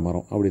 7 சார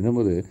மரம்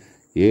அப்படின்னும்போது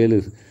 7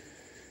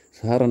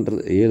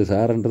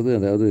 சாரன்றது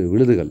அதாவது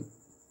விழுதுகள்,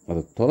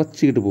 அதை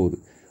தொலைச்சிக்கிட்டு போகுது.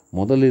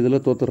 முதல்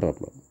இதில்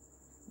தோத்துடுறாப்புல.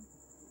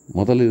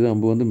 முதல் இது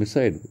அம்பு வந்து மிஸ்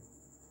ஆகிடுது.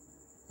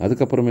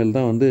 அதுக்கப்புறமேல்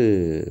தான் வந்து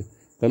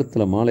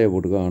கழுத்தில் மாலையை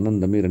போட்டுக்கோ,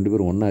 அண்ணன் தம்பி 2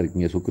 பேரும் ஒன்றா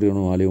இருக்கீங்க,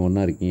 சுக்ரீவனும் வாலியும்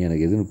ஒன்றா இருக்கீங்க,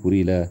 எனக்கு எதுன்னு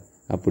புரியல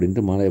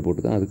அப்படின்ட்டு மாலையை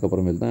போட்டு தான்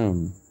அதுக்கப்புறமேல் தான்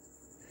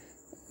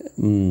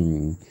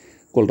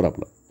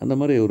கொல்றாப்புல. அந்த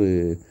மாதிரி ஒரு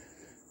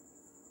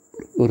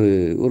ஒரு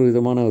ஒரு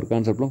விதமான ஒரு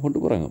கான்செப்ட்லாம்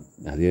கொண்டு போகிறாங்க.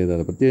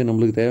 அதை பற்றி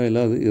நம்மளுக்கு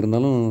தேவையில்லாது,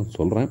 இருந்தாலும்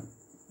சொல்கிறேன்.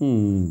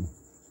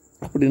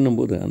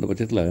 அப்படின்னும்போது அந்த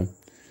பட்சத்தில்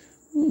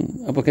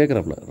அப்போ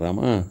கேட்குறாப்புல,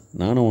 ராமா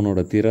நானும்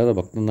உன்னோட தீராத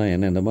பக்தன் தான்,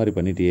 என்ன இந்த மாதிரி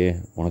பண்ணிட்டியே,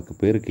 உனக்கு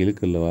பேருக்கு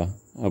இழுக்கு இல்லவா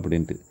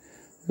அப்படின்ட்டு.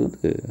 இது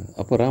வந்து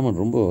அப்போ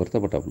ராமன் ரொம்ப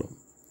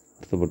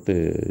வருத்தப்பட்டு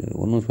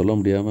ஒன்றும் சொல்ல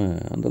முடியாமல்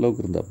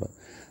அந்தளவுக்கு இருந்தாப்புல.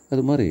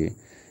 அது மாதிரி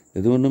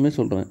எது ஒன்றுமே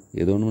சொல்கிறேன்,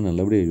 எது ஒன்றுமே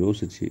நல்லபடியாக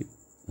யோசித்து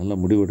நல்லா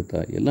முடிவெடுத்தா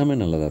எல்லாமே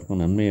நல்லதாக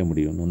இருக்கும், நன்மையாக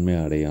முடியும்,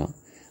 நன்மையாக அடையும்.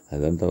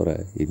 அதுதான் தவிர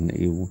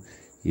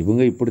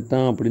இவங்க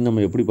இப்படித்தான் அப்படின்னு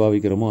நம்ம எப்படி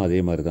பாவிக்கிறோமோ அதே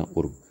மாதிரி தான்.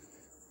 ஒரு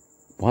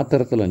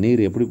பாத்திரத்தில்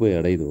நீர் எப்படி போய்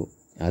அடையுதோ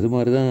அது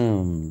மாதிரி தான்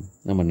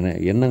நம்ம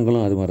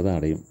எண்ணங்களும் அது மாதிரி தான்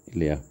அடையும்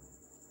இல்லையா?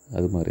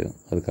 அது மாதிரி தான்.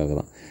 அதுக்காக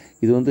தான்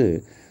இது வந்து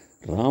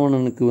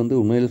ராவணனுக்கு வந்து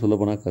உண்மையில் சொல்ல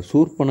போனாக்கா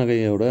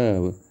சூர்பனகையோட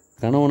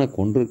கணவனை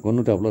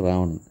கொன்னுட்டாப்புல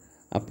ராவணன்.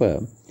 அப்போ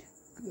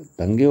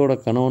தங்கையோட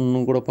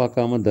கணவனும் கூட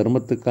பார்க்காம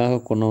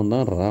தர்மத்துக்காக கொன்னவன்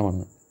தான்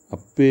ராவணன்.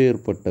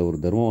 அப்பேற்பட்ட ஒரு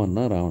தர்மவன்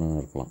தான் ராவணன்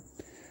இருக்கலாம்.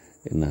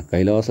 என்ன,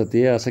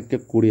 கைலாசத்தையே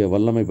அசைக்கக்கூடிய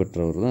வல்லமை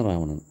பெற்றவர் தான்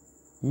ராவணன்.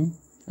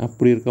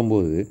 அப்படி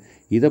இருக்கும்போது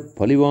இதை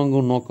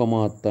பழிவாங்கும்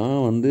நோக்கமாகத்தான்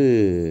வந்து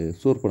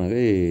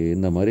சூர்பனகை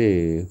இந்த மாதிரி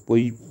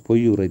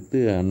பொய் உரைத்து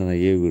அண்ணனை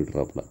ஏவி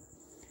விடுறாப்புல.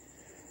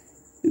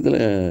 இதில்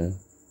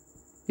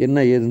என்ன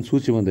ஏதுன்னு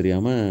சூட்சுமம்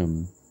தெரியாமல்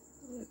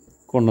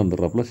கொண்டு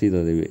வந்துடுறாப்புல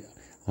சீதாதேவி.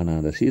 ஆனால்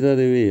அந்த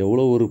சீதாதேவி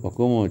எவ்வளோ ஒரு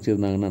பக்குவமாக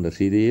வச்சுருந்தாங்கன்னா அந்த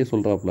சீதையே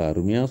சொல்கிறாப்புல,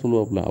 அருமையாக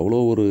சொல்லுவாப்புல. அவ்வளோ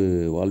ஒரு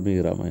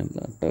வால்மீகி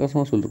ராமாயணத்தில்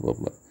அட்டகாசமாக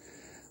சொல்லியிருப்பாப்புல.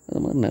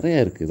 அது மாதிரி நிறையா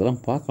இருக்குது.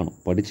 இதெல்லாம் பார்க்கணும்,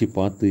 படித்து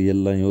பார்த்து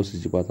எல்லாம்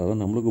யோசித்து பார்த்தா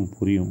தான் நம்மளுக்கும்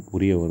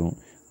புரிய வரும்.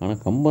 ஆனால்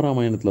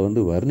கம்பராமாயணத்தில்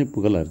வந்து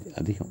வர்ணிப்புகள்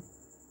அதிகம்.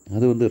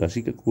 அது வந்து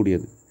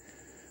ரசிக்கக்கூடியது.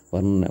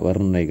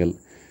 வர்ணனைகள்,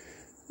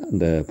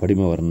 அந்த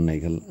படிம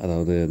வர்ணனைகள்,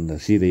 அதாவது இந்த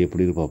சீதை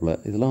எப்படி இருப்பாப்புல,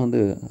 இதெல்லாம்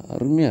வந்து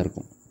அருமையாக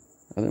இருக்கும்.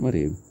 அதே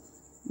மாதிரி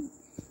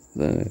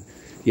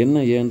என்ன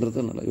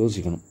ஏன்றதை நல்லா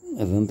யோசிக்கணும்.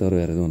 அதுதான் தவிர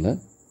வேறு எதுவும் இல்லை.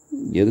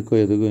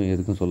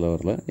 எதுக்கும் சொல்ல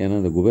வரல. ஏன்னா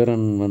இந்த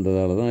குபேரன்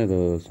வந்ததால் தான் இதை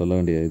சொல்ல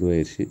வேண்டிய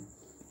இதுவாயிடுச்சு.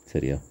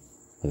 சரியா?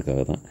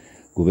 அதுக்காக தான்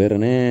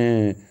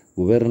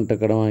குபேரன்கிட்ட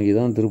கடன் வாங்கி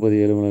தான் திருப்பதி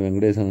ஏழுமலை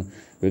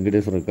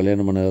வெங்கடேஸ்வரர்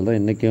கல்யாணம் பண்ணதால் தான்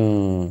இன்றைக்கும்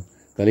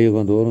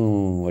கலியுகம் தோறும்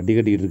வட்டி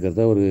கட்டிக்கிட்டு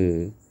இருக்கிறதா ஒரு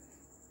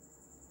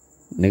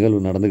நிகழ்வு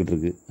நடந்துக்கிட்டு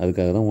இருக்குது.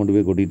 அதுக்காக தான் கொண்டு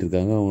போய் கொட்டிகிட்டு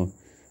இருக்காங்க.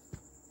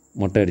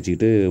 மொட்டை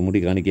அடிச்சுக்கிட்டு முடி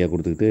காணிக்கையாக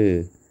கொடுத்துக்கிட்டு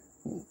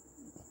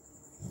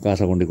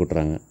காசை கொண்டு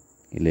கொட்டுறாங்க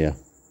இல்லையா?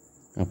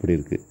 அப்படி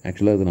இருக்குது.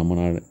 ஆக்சுவலாக அது நம்ம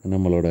நாடு,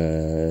 நம்மளோட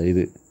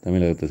இது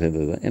தமிழகத்தை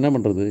சேர்ந்தது தான். என்ன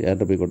பண்ணுறது?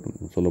 யார்கிட்ட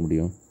போய் சொல்ல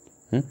முடியும்?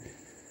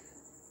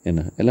 என்ன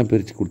எல்லாம்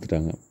பிரித்து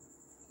கொடுத்துட்டாங்க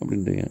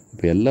அப்படின்றீங்க.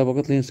 இப்போ எல்லா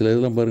பக்கத்துலேயும் சில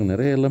இதெல்லாம் பாருங்கள்,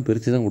 நிறைய எல்லாம்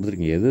பிரித்து தான்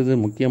கொடுத்துருக்கீங்க. எது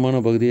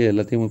முக்கியமான பகுதியை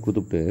எல்லாத்தையும்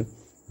கொடுத்துட்டு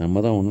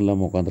நம்ம தான் ஒன்றும்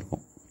இல்லாமல்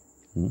உட்காந்துருக்கோம்.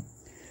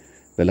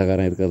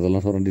 வெள்ளைக்காரன்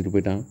இருக்கிறதெல்லாம் சுரண்டிட்டு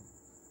போயிட்டான்.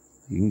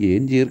 இங்கே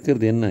எஞ்சி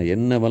இருக்கிறது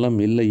என்ன வளம்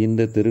இல்லை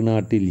இந்த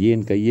திருநாட்டில்,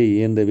 ஏன் கையை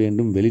ஏந்த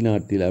வேண்டும்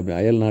வெளிநாட்டில், அப்படி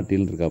அயல்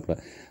நாட்டில் இருக்காப்புல.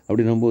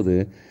 அப்படின்னும்போது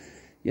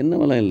என்ன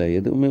வளம் இல்லை?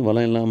 எதுவுமே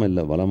வளம் இல்லாமல்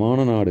இல்லை.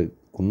 வளமான நாடு,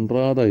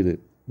 குன்றாத இது,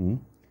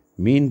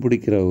 மீன்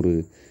பிடிக்கிற ஒரு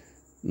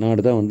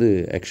நாடு தான்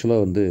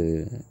ஆக்சுவலாக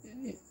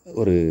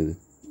ஒரு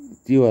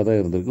தீவாக தான்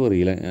இருந்திருக்கு ஒரு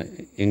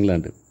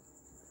இங்கிலாந்து.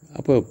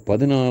 அப்போ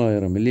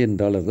 $14,000 மில்லியன்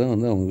தான்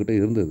அவங்கக்கிட்ட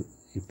இருந்தது.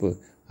 இப்போ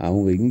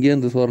அவங்க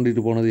இங்கேருந்து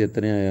சுரண்டிட்டு போனது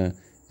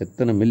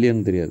எத்தனை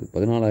மில்லியன் தெரியாது.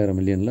 14,000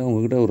 மில்லியனில்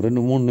அவங்கக்கிட்ட ஒரு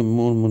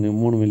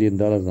 3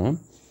 மில்லியன் தான்.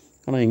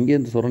 ஆனால்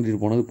இங்கேருந்து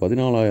சுரண்டிட்டு போனது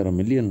 14,000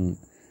 மில்லியன்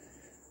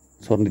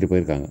சுரண்டிட்டு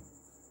போயிருக்காங்க.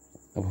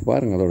 அப்போ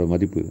பாருங்கள் அதோட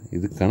மதிப்பு.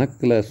 இது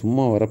கணக்கில்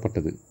சும்மா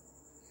வரப்பட்டது.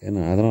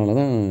 ஏன்னா அதனால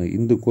தான்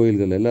இந்து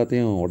கோயில்கள்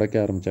எல்லாத்தையும் உடைக்க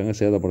ஆரம்பித்தாங்க,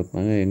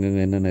 சேதப்படுத்தினாங்க.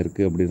 எங்கெங்கே என்னென்ன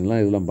இருக்குது அப்படின்லாம்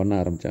இதெல்லாம் பண்ண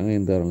ஆரம்பித்தாங்க.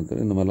 இந்த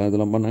மாதிரிலாம்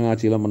இதெல்லாம் பண்ணாங்க,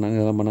 ஆட்சியெல்லாம் பண்ணாங்க,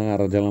 இதெல்லாம் பண்ணாங்க,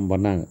 அரஜெல்லாம்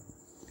பண்ணாங்க.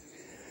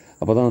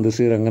 அப்போ தான்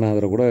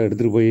ஸ்ரீரங்கநாதரை கூட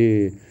எடுத்துகிட்டு போய்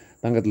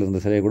தங்கத்தில்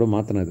இருந்த சிலையை கூட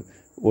மாற்றினது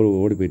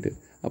ஓடி போயிட்டு.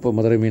 அப்போ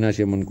மதுரை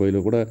மீனாட்சி அம்மன்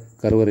கோயிலில் கூட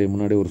கருவறை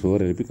முன்னாடி ஒரு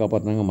சுவர் எழுப்பி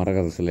காப்பாற்றினாங்க,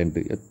 மரகத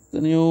சிலைன்ட்டு.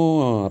 எத்தனையோ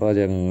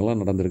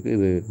அராஜகங்கள்லாம் நடந்திருக்கு.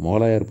 இது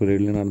முகலாயர்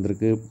பீரியட்லையும்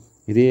நடந்திருக்கு.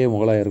 இதே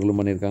முகலாயர்களும்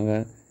பண்ணியிருக்காங்க,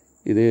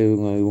 இதே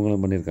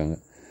இவங்களும் பண்ணியிருக்காங்க.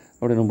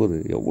 அப்படின்னும்போது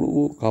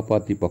எவ்வளவோ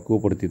காப்பாற்றி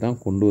பக்குவப்படுத்தி தான்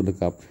கொண்டு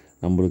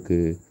நம்மளுக்கு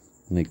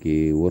இன்றைக்கி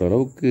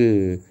ஓரளவுக்கு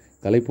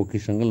கலை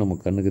பொக்கிஷங்கள் நம்ம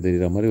கண்ணுக்கு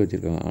தெரிகிற மாதிரி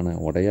வச்சுருக்காங்க. ஆனால்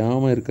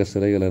உடையாமல் இருக்க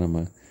சிலைகளை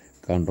நம்ம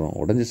காண்றோம்.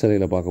 உடஞ்ச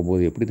சிலைகளை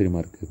பார்க்கும்போது எப்படி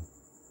தெரியுமா இருக்குது?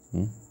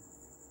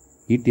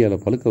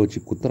 ஈட்டியால் பழுக்க வச்சு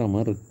குத்துற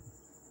மாதிரி இருக்குது.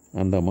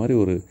 அந்த மாதிரி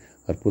ஒரு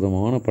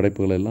அற்புதமான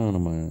படைப்புகளை எல்லாம்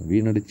நம்ம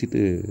வீணடிச்சிட்டு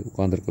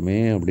உட்காந்துருக்கோமே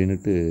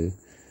அப்படின்ட்டு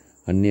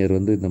அந்நியர்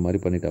இந்த மாதிரி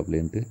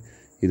பண்ணிட்டாப்லேன்ட்டு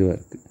இதுவாக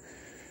இருக்குது.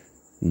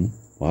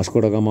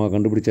 வாஸ்கோட காமாவை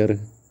கண்டுபிடிச்சாரு.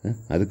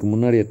 அதுக்கு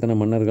முன்னாடி எத்தனை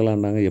மன்னர்கள்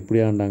ஆண்டாங்க, எப்படி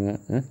ஆண்டாங்க.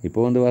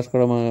 இப்போ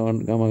வாஸ்கோட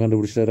காமா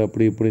கண்டுபிடிச்சாரு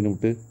அப்படி இப்படின்னு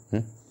விட்டு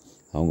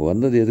அவங்க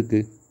வந்தது எதுக்கு?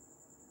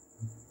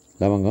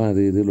 லவங்கம்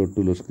அது இது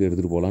லொட்டு லொஸ்க்கு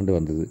எடுத்துகிட்டு போகலான்ட்டு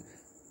வந்தது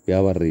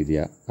வியாபார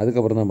ரீதியாக.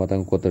 அதுக்கப்புறம் தான்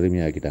பார்த்தாங்க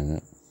கொத்தடிமையாக ஆக்கிட்டாங்க.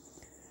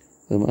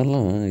 அது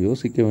மாதிரிலாம்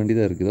யோசிக்க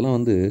வேண்டியதாக இருக்குது. இதெல்லாம்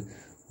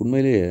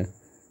உண்மையிலேயே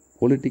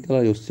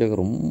பொலிட்டிக்கலாக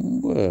யோசிச்சாக்க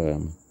ரொம்ப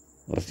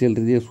அரசியல்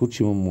ரீதியாக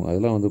சூட்சுமம்.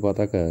 அதெல்லாம்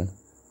பார்த்தாக்க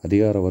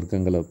அதிகார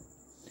வர்க்கங்களை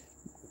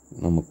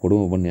நம்ம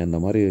கொடுமை பண்ணி அந்த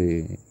மாதிரி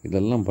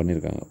இதெல்லாம்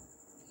பண்ணியிருக்காங்க.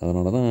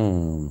 அதனால தான்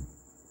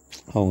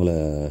அவங்கள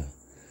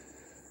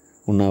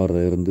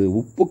உண்ணாவிரதம் இருந்து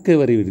உப்புக்கே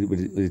வரி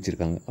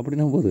விதிச்சிருக்காங்க.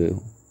 அப்படின்னும் போது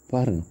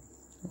பாருங்கள்,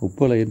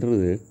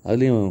 உப்பலைன்றது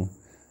அதுலேயும்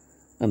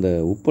அந்த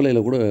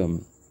உப்பலையில் கூட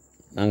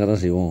நாங்கள்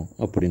தான் செய்வோம்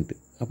அப்படின்ட்டு.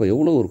 அப்போ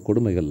எவ்வளோ ஒரு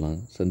கொடுமைகள்லாம்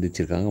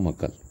சந்திச்சிருக்காங்க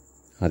மக்கள்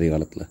ஆதி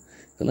காலத்தில்.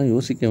 இதெல்லாம்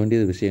யோசிக்க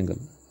வேண்டிய விஷயங்கள்.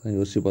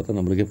 யோசித்து பார்த்தா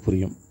நம்மளுக்கே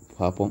புரியும்.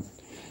 பார்ப்போம்,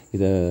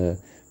 இதை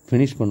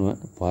ஃபினிஷ்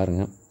பண்ணுவேன்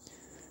பாருங்கள்.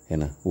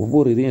 ஏன்னா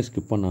ஒவ்வொரு இதையும்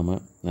ஸ்கிப் பண்ணாமல்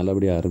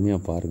நல்லபடியாக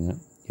அருமையாக பாருங்கள்.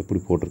 எப்படி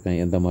போட்டிருக்கேன்,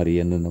 எந்த மாதிரி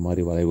எந்தெந்த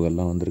மாதிரி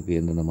வளைவுகள்லாம் வந்திருக்கு,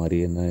 எந்தெந்த மாதிரி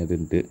என்ன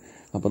இதுன்ட்டு.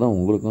 அப்போ தான்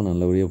உங்களுக்கும்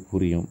நல்லபடியாக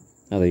புரியும்.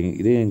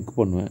 இதையும் இங்க்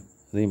பண்ணுவேன்,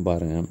 இதையும்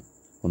பாருங்கள்,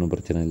 ஒன்றும்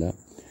பிரச்சனை இல்லை.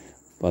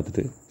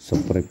 பார்த்துட்டு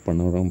சப்ஸ்கிரைப்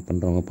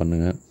பண்ணுறவங்க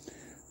பண்ணுங்கள்.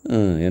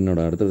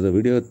 என்னோடய அடுத்தடுத்த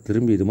வீடியோ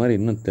திரும்பி இது மாதிரி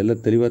இன்னும்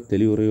தெளிவாக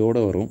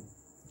தெளிவுரையோடு வரும்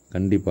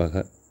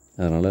கண்டிப்பாக.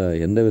 அதனால்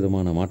எந்த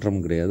விதமான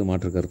மாற்றமும் கிடையாது,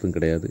 மாற்று கருத்தும்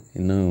கிடையாது.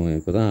 இன்னும்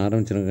இப்போ தான்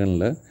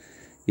ஆரம்பிச்சிருக்கேன்ல,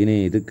 இனி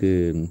இதுக்கு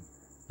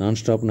நான்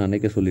ஸ்டாப்னு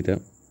அன்றைக்கே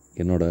சொல்லிட்டேன்.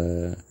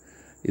 என்னோடய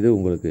இது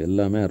உங்களுக்கு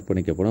எல்லாமே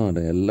அர்ப்பணிக்கப்படும்.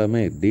 அதை எல்லாமே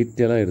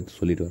டீட்டெயிலாக எடுத்து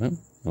சொல்லிட்டு வரேன்.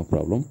 No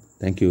problem.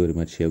 Thank you very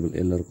much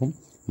எல்லோருக்கும்.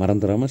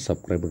 மறந்துடாமல்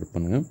சப்ஸ்கிரைப்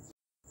பண்ணுங்கள்.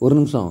 ஒரு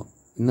நிமிஷம்,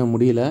 இன்னும்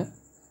முடியல,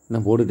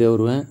 இன்னும் போட்டுகிட்டே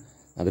வருவேன்.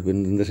 அது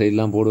இந்த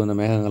சைட்லாம் போடுவேன், இந்த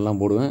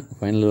மேகங்கள்லாம் போடுவேன்.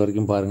 ஃபைனல்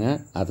வரைக்கும் பாருங்கள்.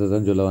 அதை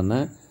தான் சொல்ல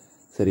வந்தேன்.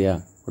 சரியா?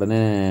 உடனே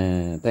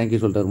தேங்க்யூ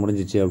சொல்லிட்டார்,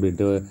 முடிஞ்சிச்சு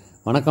அப்படின்ட்டு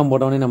வணக்கம்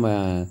போட்ட உடனே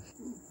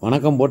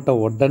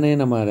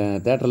நம்ம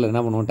தேட்டரில்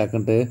என்ன பண்ணுவோம்,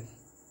 டக்குன்ட்டு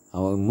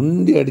அவன்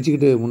முந்தி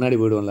அடிச்சுக்கிட்டு முன்னாடி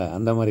போயிடுவோம்ல,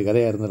 அந்த மாதிரி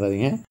கதையாக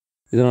இருந்துடாதீங்க.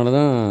 இதனால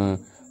தான்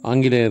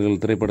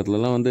ஆங்கிலேயர்கள்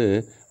திரைப்படத்துலலாம்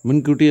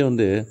முன்கூட்டியே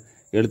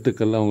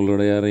எழுத்துக்கள்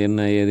அவங்களோட யார்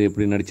என்ன ஏது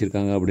எப்படி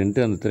நடிச்சிருக்காங்க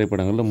அப்படின்ட்டு அந்த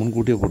திரைப்படங்களில்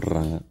முன்கூட்டியே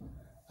போட்டுடுறாங்க.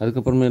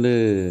 அதுக்கப்புறமேலு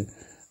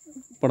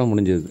படம்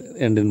முடிஞ்சது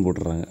எண்டுன்னு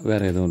போட்டுடுறாங்க.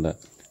 வேறு எதுவும் இல்லை.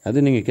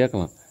 அது நீங்கள்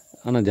கேட்கலாம்.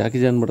 ஆனால் ஜாக்கி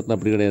ஜான் படத்தில்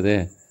அப்படி கிடையாதே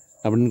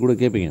அப்படின்னு கூட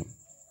கேட்பீங்க.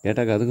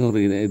 கேட்டாக்க அதுக்கும்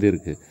ஒரு இது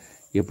இருக்குது.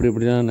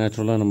 எப்படிலாம்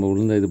நேச்சுரலாக நம்ம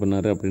உளுந்த இது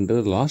பண்ணார்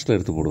அப்படின்றது லாஸ்ட்டில்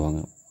எடுத்து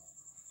போடுவாங்க.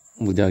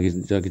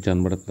 ஜாக்கி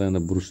சான் படத்தில், இந்த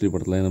புருஸ்லி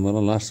படத்தில், இந்த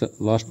மாதிரிலாம்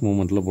லாஸ்ட்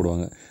மூமெண்ட்டில்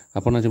போடுவாங்க.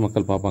 அப்போனாச்சும்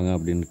மக்கள் பார்ப்பாங்க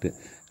அப்படின்ட்டு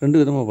 2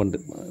 விதமாக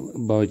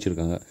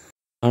பாவிச்சிருக்காங்க.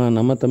 ஆனால்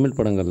நம்ம தமிழ்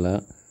படங்களில்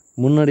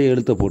முன்னாடி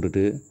எழுத்தை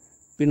போட்டுட்டு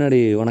பின்னாடி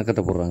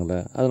வணக்கத்தை போடுறாங்களே,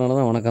 அதனால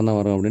தான் வணக்கம் தான்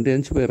வரும் அப்படின்ட்டு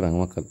எழுந்து போயிடுறாங்க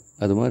மக்கள்.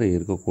 அது மாதிரி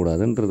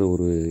இருக்கக்கூடாதுன்றது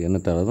ஒரு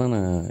எண்ணத்தால் தான்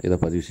நான் இதை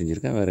பதிவு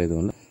செஞ்சுருக்கேன். வேறு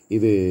எதுவும் இல்லை.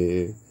 இது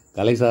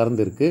கலை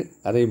சார்ந்து இருக்குது,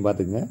 அதையும்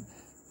பார்த்துங்க.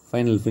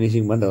 ஃபைனல்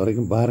ஃபினிஷிங் பண்ணுற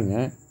வரைக்கும்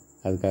பாருங்கள்.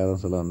 அதுக்காக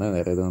தான் சொல்ல வந்தேன்,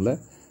 வேறு எதுவும் இல்லை,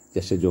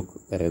 ஜஸ்ட் ஜோக்,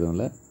 வேறு எதுவும்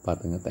இல்லை.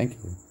 பார்த்துங்க.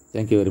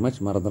 Thank you very much.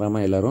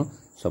 மறந்துடாமல் எல்லோரும்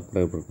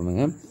சப்ஸ்கிரைப்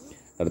பண்ணுங்கள்.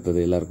 அடுத்தது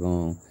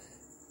எல்லாருக்கும்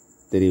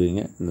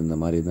தெரிவிங்க இந்த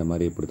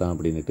மாதிரி இப்படி தான்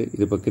அப்படின்ட்டு.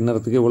 இது இப்போ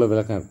கிண்ணறதுக்கு இவ்வளோ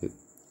விளக்கம் இருக்குது.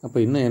 அப்போ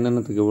இன்னும்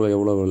என்னென்னத்துக்கு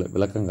எவ்வளோ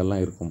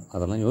விளக்கங்கள்லாம் இருக்கும்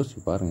அதெல்லாம் யோசிச்சு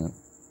பாருங்கள்.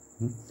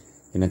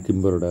 என்ன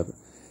கிம்பருடர்,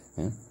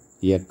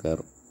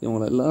 இயக்கர்,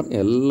 இவங்கள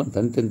எல்லாம்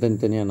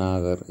தனித்தனியாக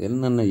நாகர்,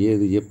 என்னென்ன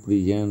ஏது எப்படி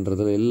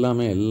ஏன்றதில்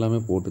எல்லாமே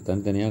போட்டு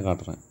தனித்தனியாக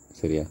காட்டுறேன்.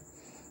 சரியா?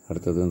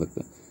 அடுத்தது இந்த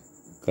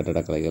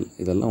கட்டடக்கலைகள்,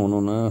 இதெல்லாம் ஒன்று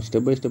ஒன்றா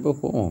ஸ்டெப் பை ஸ்டெப்பாக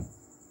போவோம்,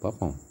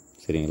 பார்ப்போம்.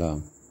 சரிங்களா?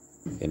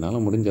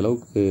 என்னால் முடிஞ்ச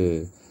அளவுக்கு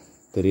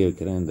தெரிய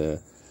வைக்கிறேன். இந்த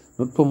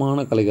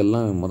நுட்பமான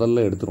கலைகள்லாம்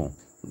முதல்ல எடுத்துருவோம்.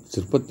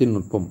 சிற்பத்தின்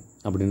நுட்பம்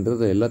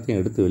அப்படின்றத எல்லாத்தையும்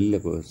எடுத்து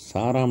வெளியில்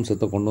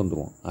சாராம்சத்தை கொண்டு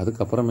வந்துடுவோம்.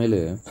 அதுக்கப்புறமேலு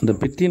அந்த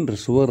பித்தின்ற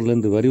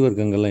சுவர்லேருந்து வரி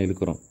வர்க்கங்கள்லாம்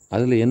எடுக்கிறோம்.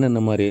 அதில்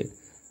என்னென்ன மாதிரி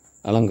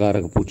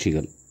அலங்கார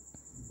பூச்சிகள்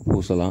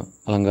பூசலாம்,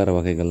 அலங்கார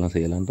வகைகள்லாம்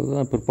செய்யலான்றது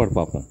தான் பிற்பாடு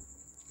பார்ப்போம்.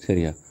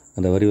 சரியா?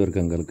 அந்த வரி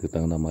வர்க்கங்களுக்கு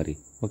தகுந்த மாதிரி.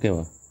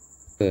 ஓகேவா?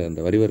 அந்த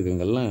வரி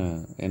வர்க்கங்கள்லாம்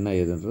என்ன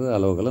ஏதுன்றது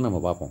அளவுகளை நம்ம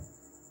பார்ப்போம்.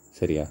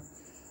 சரியா?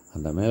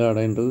 அந்த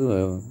மேலாடைன்றது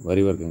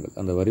வரி வர்க்கங்கள்.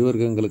 அந்த வரி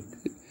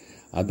வர்க்கங்களுக்கு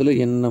அதில்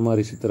என்ன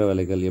மாதிரி சித்திர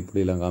வேலைகள்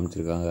எப்படிலாம்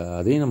காமிச்சிருக்காங்க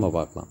அதையும் நம்ம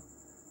பார்க்கலாம்.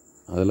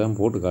 அதெல்லாம்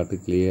போட்டு காட்டு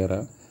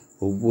கிளியராக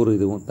ஒவ்வொரு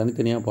இதுவும்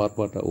தனித்தனியாக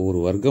பார்ப்பாட்டாக ஒவ்வொரு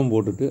வர்க்கம்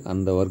போட்டுட்டு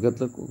அந்த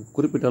வர்க்கத்தில்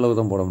குறிப்பிட்ட அளவு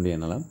தான் போட முடியும்.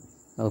 என்னால்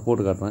அதை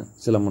போட்டு காட்டுறேன்.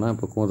 சிலம்புனா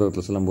இப்போ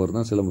குமுதகத்தில் சிலம்பு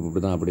வருதுன்னா சிலம்பு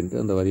இப்படி தான் அப்படின்ட்டு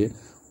அந்த வரியை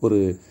ஒரு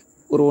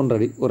 1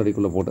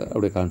 அடிக்குள்ளே போட்டு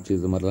அப்படியே காமிச்சு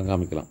இது மாதிரிலாம்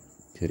காமிக்கலாம்.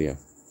 சரியா?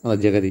 அந்த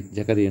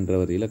ஜெகதி என்ற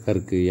வரியில்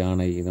கருக்கு,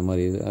 யானை, இந்த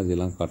மாதிரி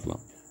அதெல்லாம்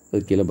காட்டலாம்.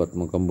 அது கீழே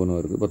பத்மம் கம்புன்னு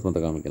வருது,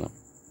 பத்மத்தை காமிக்கலாம்.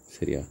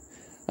 சரியா?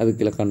 அது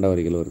கீழே கண்ட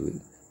வரிகள் வருது,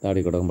 தாடி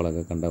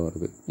குடம்பழக கண்டா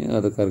வருது,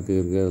 அது கருக்கு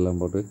இருக்குது, அதெல்லாம்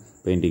போட்டு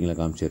பெயிண்டிங்கில்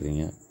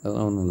காமிச்சிடுறீங்க.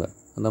 அதெல்லாம் ஒன்றும் இல்லை.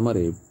 அந்த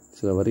மாதிரி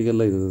சில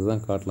வரிகளில் இது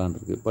தான் காட்டலான்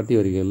இருக்குது. பட்டி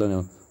வரிகளில்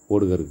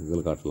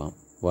ஓடுகருக்குகள் காட்டலாம்,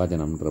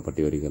 வாஜனம்ன்ற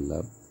பட்டி வரிகளில்.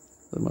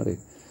 அது மாதிரி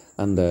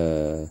அந்த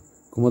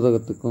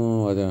குமுதகத்துக்கும்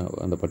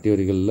அந்த பட்டி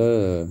வரிகளில்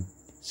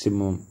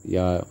சிம்மம்,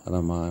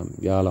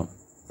 யாழம்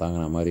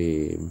தாங்கின மாதிரி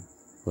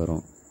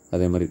வரும்.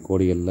 அதே மாதிரி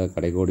கோடிகளில்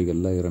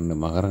கடைக்கோடிகளில் 2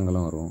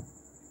 மகரங்களும் வரும்.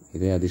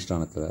 இதே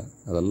அதிஷ்டானத்தில்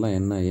அதெல்லாம்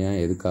என்ன, ஏன்,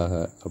 எதுக்காக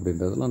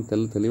அப்படின்றதெல்லாம்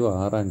தெளிவாக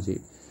ஆராய்ச்சி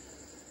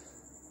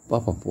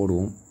பார்ப்போம்,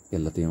 போடுவோம்.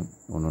 எல்லாத்தையும்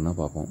ஒன்று ஒன்றா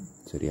பார்ப்போம்.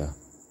 சரியா?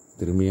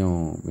 திரும்பியும்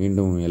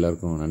மீண்டும்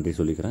எல்லாருக்கும் நன்றி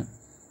சொல்லிக்கிறேன்.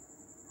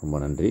 ரொம்ப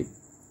நன்றி.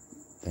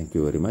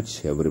 Thank you very much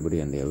everybody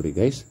and every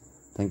guys.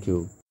 Thank you.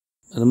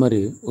 அது மாதிரி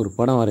ஒரு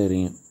படம்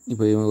வரைகிறீங்க.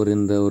 இப்போ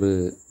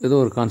ஏதோ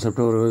ஒரு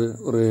கான்செப்டை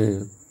ஒரு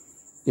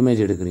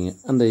இமேஜ் எடுக்கிறீங்க.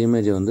 அந்த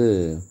இமேஜை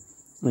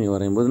நீங்கள்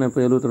வரையும் போது நான்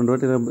இப்போ 72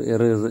 வாட்டி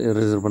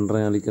எரேசர்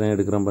பண்ணுறேன், அழிக்கிறேன்,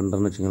 எடுக்கிறேன்,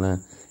 பண்ணுறேன்னு வச்சுங்களேன்.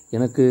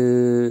 எனக்கு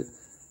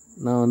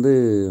நான்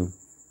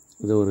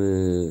இதை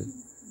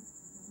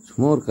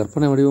சும்மா ஒரு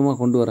கற்பனை வடிவமாக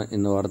கொண்டு வரேன்.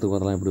 இந்த வாரத்துக்கு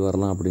வரலாம், இப்படி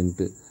வரலாம்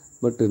அப்படின்ட்டு.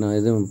 பட் நான்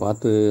எதுவும்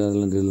பார்த்து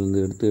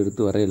இதுலேருந்து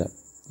எடுத்து வரையலை.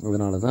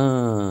 அதனால தான்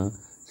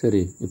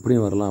சரி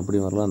இப்படியும் வரலாம்,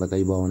 அப்படியும் வரலாம். அந்த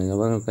கை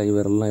பாவனைகள், கை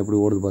விரல்லாம் எப்படி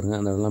ஓடுது பாருங்கள்.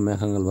 அந்த இடம்லாம்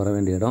மேகங்கள் வர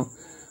வேண்டிய இடம்,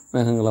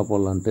 மேகங்களாக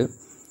போடலான்ட்டு.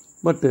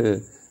 பட்டு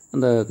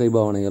அந்த கை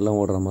பாவனைகள்லாம்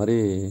ஓடுற மாதிரி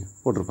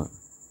போட்டிருப்பேன்.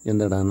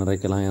 எந்த இடம்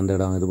நிறைக்கலாம், எந்த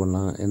இடம் இது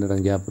பண்ணலாம், எந்த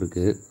இடம் கேப்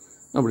இருக்குது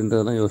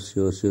அப்படின்றதெல்லாம்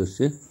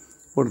யோசித்து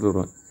போட்டுட்டு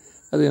வருவேன்.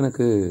 அது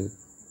எனக்கு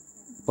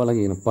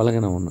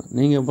பழகின ஒன்று.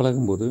 நீங்கள்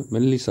பழகும்போது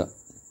மெல்லிசா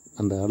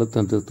அந்த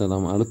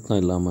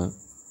அழுத்தம் இல்லாமல்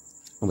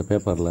அந்த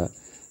பேப்பரில்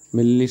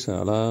மெல்லிசா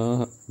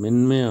அழகாக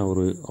மென்மையாக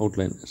ஒரு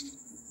அவுட்லைன்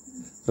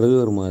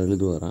ரவிவர்மா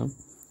எழுதுவாராம்.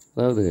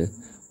 அதாவது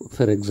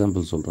ஃபார்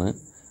எக்ஸாம்பிள் சொல்கிறேன்,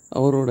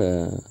 அவரோட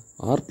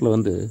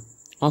ஆர்ட்டில்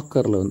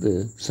ஆக்கரில்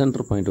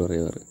சென்டர் பாயிண்ட்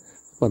வரைவார்.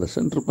 அப்போ அந்த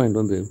சென்டர்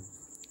பாயிண்ட்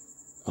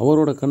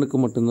அவரோட கண்ணுக்கு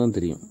மட்டும்தான்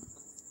தெரியும்.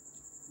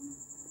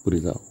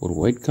 புரியுதா? ஒரு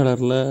ஒயிட்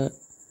கலரில்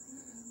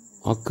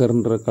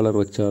ஆக்கர்ன்ற கலர்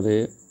வச்சாலே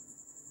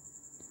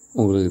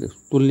உங்களுக்கு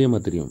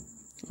துல்லியமாக தெரியும்.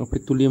 அப்படி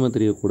துல்லியமாக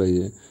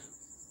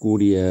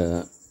தெரியக்கூடிய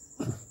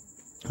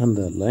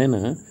அந்த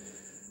லைனை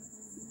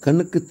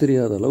கண்ணுக்கு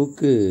தெரியாத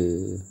அளவுக்கு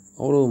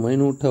அவ்வளோ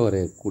மைனூட்டாக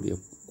வரையக்கூடிய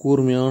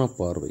கூர்மையான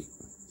பார்வை.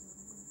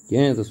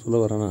 ஏன் இதை சொல்ல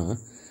வரேன்னா,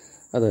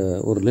 அதை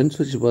ஒரு லென்ஸ்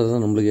வச்சு பார்த்தா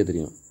தான் நம்மளுக்கே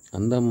தெரியும்.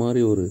 அந்த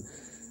மாதிரி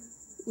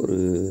ஒரு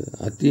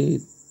அதி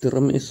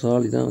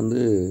திறமைசாலி தான்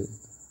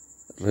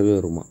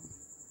ரவிவர்மா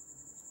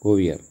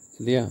ஓவியர்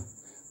இல்லையா?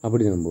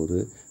 அப்படிங்கும்போது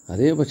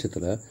அதே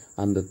பட்சத்தில்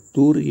அந்த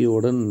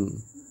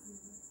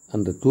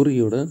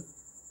தூரிகையோட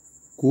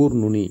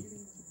கூர்நுனி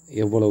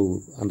எவ்வளவு,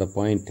 அந்த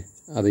பாயிண்ட்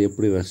அதை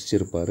எப்படி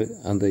ரசிச்சிருப்பார்,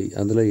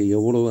 அதில்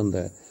எவ்வளோ அந்த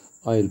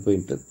ஆயில்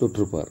பெயிண்ட்டை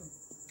தொட்டிருப்பார்,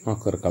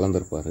 ஆக்கர்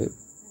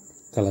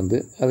கலந்து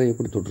அதை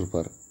எப்படி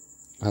தொட்டிருப்பார்,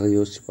 அதை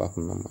யோசித்து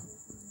பார்க்கணும் நம்ம,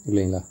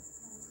 இல்லைங்களா?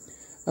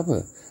 அப்போ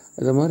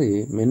இதை மாதிரி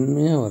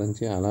மென்மையாக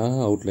வரைஞ்சி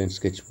அழகாக அவுட்லைன்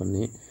ஸ்கெட்ச்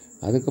பண்ணி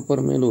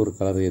அதுக்கப்புறமேல ஒரு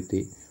கலர் ஏற்றி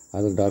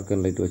அதை டார்க்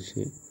அண்ட் லைட் வச்சு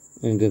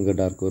எங்கெங்கே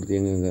டார்க் வருது,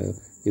 எங்கெங்கே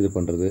இது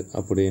பண்ணுறது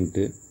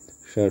அப்படின்ட்டு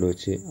ஷேடு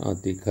வச்சு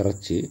ஆற்றி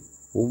கரைச்சி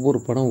ஒவ்வொரு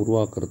படம்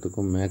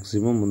உருவாக்குறதுக்கும்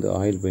மேக்ஸிமம்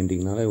ஆயில்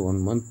பெயிண்டிங்னாலே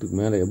 1 மந்த்துக்கு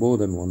மேலே எபோவ்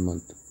தென் 1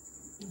 மந்த்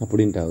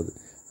அப்படின்ட்டு ஆகுது.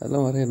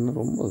 அதெல்லாம் வரையணும்னா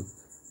ரொம்ப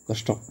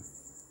கஷ்டம்.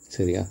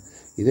 சரியா?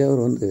 இதே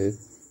அவர்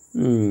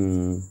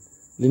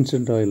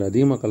லின்சென்ட் ஆயில்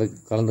அதிகமாக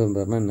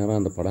கலந்துருந்தாருன்னா நேரம்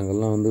அந்த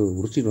படங்கள்லாம்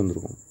உரிச்சிட்டு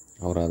வந்திருக்கும்.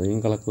 அவர்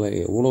அதையும் கலக்கலை.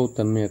 எவ்வளோ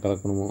தன்மையாக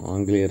கலக்கணுமோ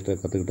ஆங்கிலேயர்கிட்ட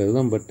கற்றுக்கிட்டது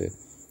தான். பட்டு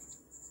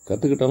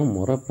கற்றுக்கிட்டாலும்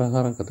முறை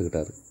பிரகாரம்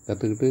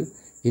கற்றுக்கிட்டு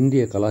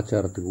இந்திய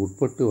கலாச்சாரத்துக்கு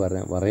உட்பட்டு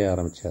வரைய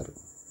ஆரம்பித்தார்.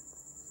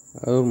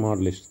 அது ஒரு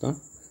மாடலிஸ்ட் தான்,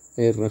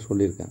 ஏற்கனவே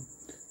சொல்லியிருக்கேன்.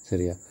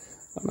 சரியா?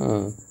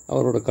 ஆனால்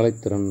அவரோட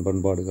கலைத்திறன்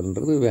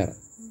பண்பாடுகள்ன்றது வேறு.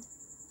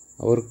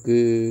 அவருக்கு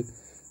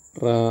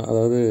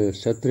அதாவது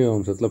சத்திரிய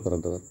வம்சத்தில்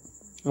பிறந்தவர்.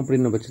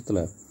 அப்படின்ன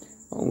பட்சத்தில்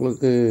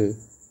அவங்களுக்கு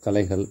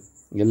கலைகள்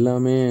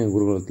எல்லாமே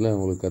குருகுலத்தில்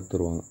அவங்களுக்கு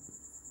கற்றுருவாங்க.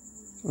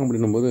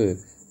 அப்படின்னும்போது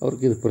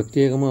அவருக்கு இது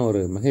பிரத்யேகமாக அவர்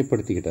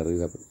மிகைப்படுத்திக்கிட்டார்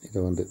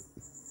இதை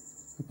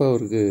அப்போ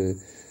அவருக்கு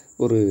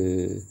ஒரு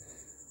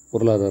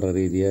பொருளாதார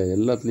ரீதியாக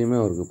எல்லாத்துலேயுமே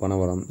அவருக்கு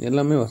பணவளம்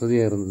எல்லாமே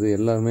வசதியாக இருந்தது.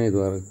 எல்லாருமே இது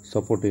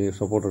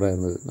சப்போர்ட்டடாக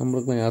இருந்தது.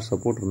 நம்மளுக்குலாம் யார்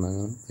சப்போர்ட்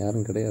இருந்தாங்க?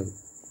 யாரும் கிடையாது.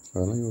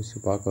 அதெல்லாம்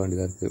யோசித்து பார்க்க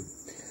வேண்டியதாக இருக்குது.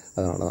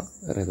 அதனால தான்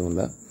வேறு எதுவும்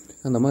இல்லை.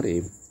 அந்த மாதிரி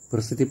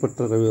பிரசித்தி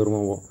பெற்ற ரவிவர்மா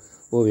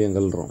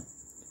ஓவியங்கள்ன்றோம்.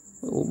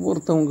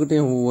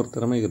 ஒவ்வொருத்தவங்ககிட்டையும் ஒவ்வொரு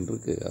திறமைகள்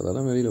இருக்குது.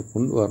 அதெல்லாம் வெளியில்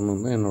கொண்டு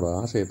வரணும்னு தான் என்னோடய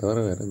ஆசையை தவிர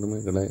வேறு எதுவுமே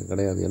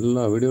கிடையாது.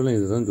 எல்லா வீடியோலையும்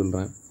இது தான்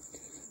சொல்கிறேன்.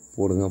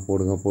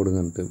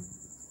 போடுங்கன்ட்டு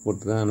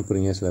போட்டு தான்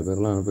அனுப்புகிறீங்க. சில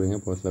பேர்லாம் அனுப்புகிறீங்க,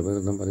 இப்போ சில பேர்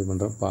தான் பதிவு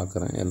பண்ணுறேன்,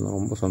 பார்க்குறேன். எல்லாம்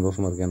ரொம்ப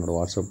சந்தோஷமாக இருக்குது. என்னோடய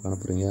வாட்ஸ்அப்புக்கு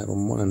அனுப்புகிறீங்க,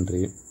 ரொம்ப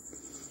நன்றி.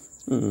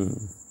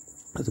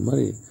 அது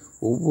மாதிரி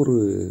ஒவ்வொரு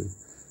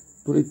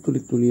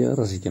துளியாக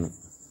ரசிக்கணும்.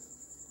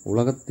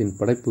 உலகத்தின்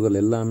படைப்புகள்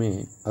எல்லாமே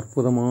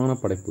அற்புதமான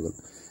படைப்புகள்.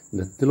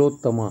 இந்த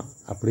திலோத்தமா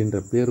அப்படின்ற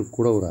பேருக்கு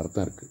கூட ஒரு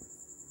அர்த்தம் இருக்குது.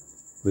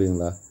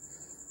 புரியுதுங்களா?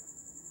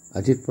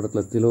 அஜித்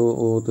படத்தில்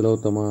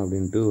திலோத்தமா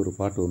அப்படின்ட்டு ஒரு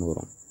பாட்டு ஒன்று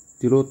வரும்.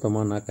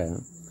 திலோத்தமானாக்க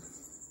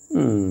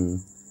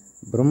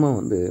பிரம்மா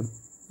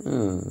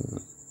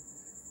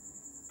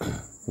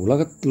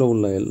உலகத்தில்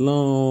உள்ள எல்லா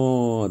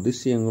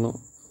அதிசயங்களும்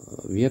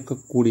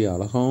வியக்கக்கூடிய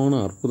அழகான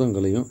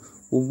அற்புதங்களையும்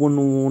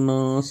ஒவ்வொன்றா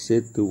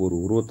சேர்த்து ஒரு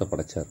உருவத்தை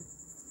படைத்தார்.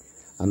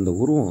 அந்த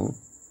உருவம்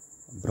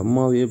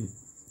பிரம்மாவையே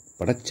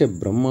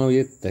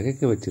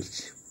திகைக்க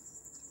வச்சிருச்சு.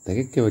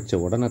 திகைக்க வச்ச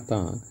உடனே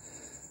தான்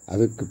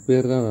அதுக்கு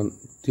பேர் தான்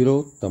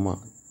திலோத்தமா.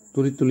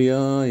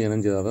 துளியாக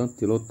இணைஞ்சதாக தான்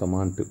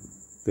திலோத்தமான்ட்டு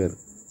பேர்.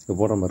 இப்போ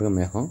போடுற பாருங்க,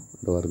 மேகம்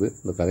இந்த வருது.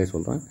 இந்த கதையை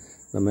சொல்கிறேன்.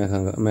 இந்த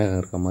மேகம்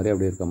இருக்க மாதிரி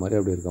அப்படி இருக்க மாதிரி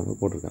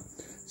போட்டிருக்கேன்.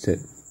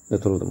 சரி, இந்த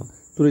திலோத்தமா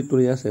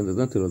துளியாக சேர்ந்தது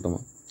தான் திலோத்தமா.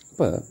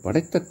 அப்போ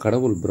படைத்த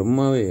கடவுள்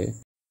பிரம்மாவே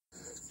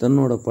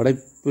தன்னோட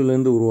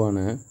படைப்பிலேருந்து உருவான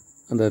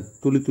அந்த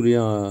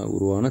துளியாக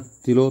உருவான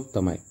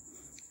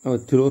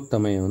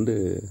திலோத்தமையை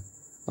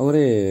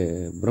அவரே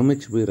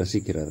பிரமிச்சு போய்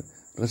ரசிக்கிறார்.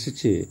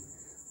 ரசித்து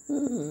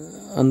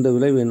அந்த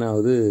விளைவு என்ன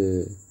ஆகுது?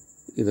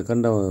 இதை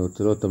கண்ட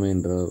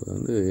திலோத்தமைன்ற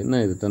என்ன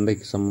இது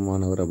தந்தைக்கு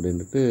சமமானவர்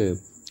அப்படின்ட்டு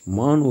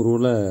மான்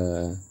உருவில்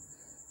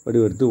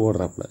வடிவெடுத்து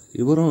ஓடுறாப்புல.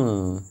 இவரும்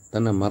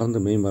தன்னை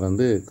மெய்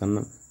மறந்து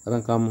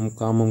அதான்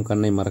காமம்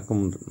கண்ணை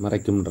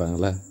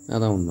மறைக்கும்ன்றாங்களே,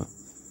 அதான் உண்மை.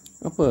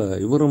 அப்போ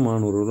இவரும்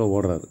மான் உருவில்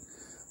ஓடுறாரு.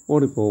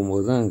 ஓடி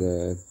போகும்போது தான் அங்கே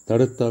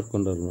தடுத்தாற்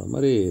கொண்ட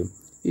மாதிரி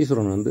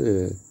ஈஸ்வரன்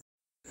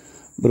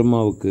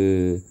பிரம்மாவுக்கு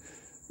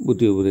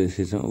புத்தி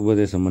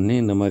உபதேசம் பண்ணி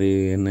இந்த மாதிரி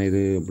என்ன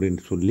இது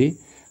அப்படின்னு சொல்லி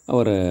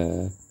அவரை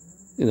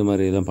இந்த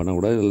மாதிரி இதெல்லாம்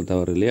பண்ணக்கூடாது, இதெல்லாம்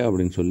தவறு இல்லையா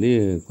அப்படின்னு சொல்லி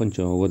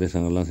கொஞ்சம்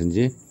உபதேசங்கள்லாம்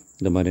செஞ்சு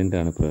இந்த மாதிரின்ட்டு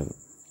அனுப்புகிறாரு.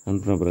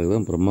 அனுப்பின பிறகு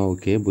தான்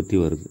பிரம்மாவுக்கே புத்தி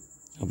வருது.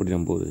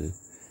 அப்படின்னும்போது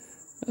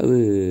அது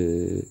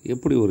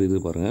எப்படி ஒரு இது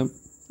பாருங்கள்.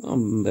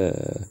 அந்த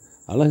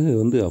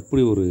அழகு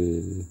அப்படி ஒரு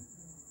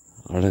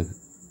அழகு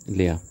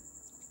இல்லையா?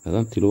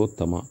 அதுதான்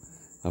திலோத்தமா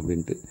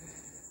அப்படின்ட்டு.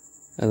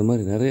 அது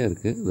மாதிரி நிறையா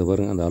இருக்குது. இதை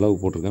பாருங்கள், அந்த அளவு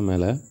போட்டிருக்கேன்.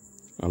 மேலே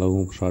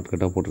அளவும்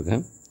ஷார்ட்கட்டாக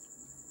போட்டிருக்கேன்,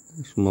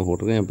 சும்மா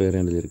போட்டிருக்கேன். என் பேர்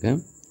எழுதியிருக்கேன்.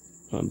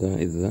 அதுதான்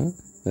இதுதான்,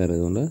 வேறு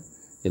எதுவும் இல்லை.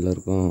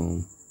 எல்லோருக்கும்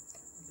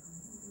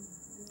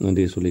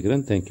நன்றியை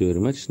சொல்லிக்கிறேன். Thank you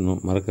very much.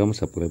 மறக்காமல்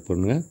சப்ஸ்கிரைப்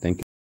பண்ணுங்கள்.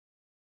 தேங்க்யூ.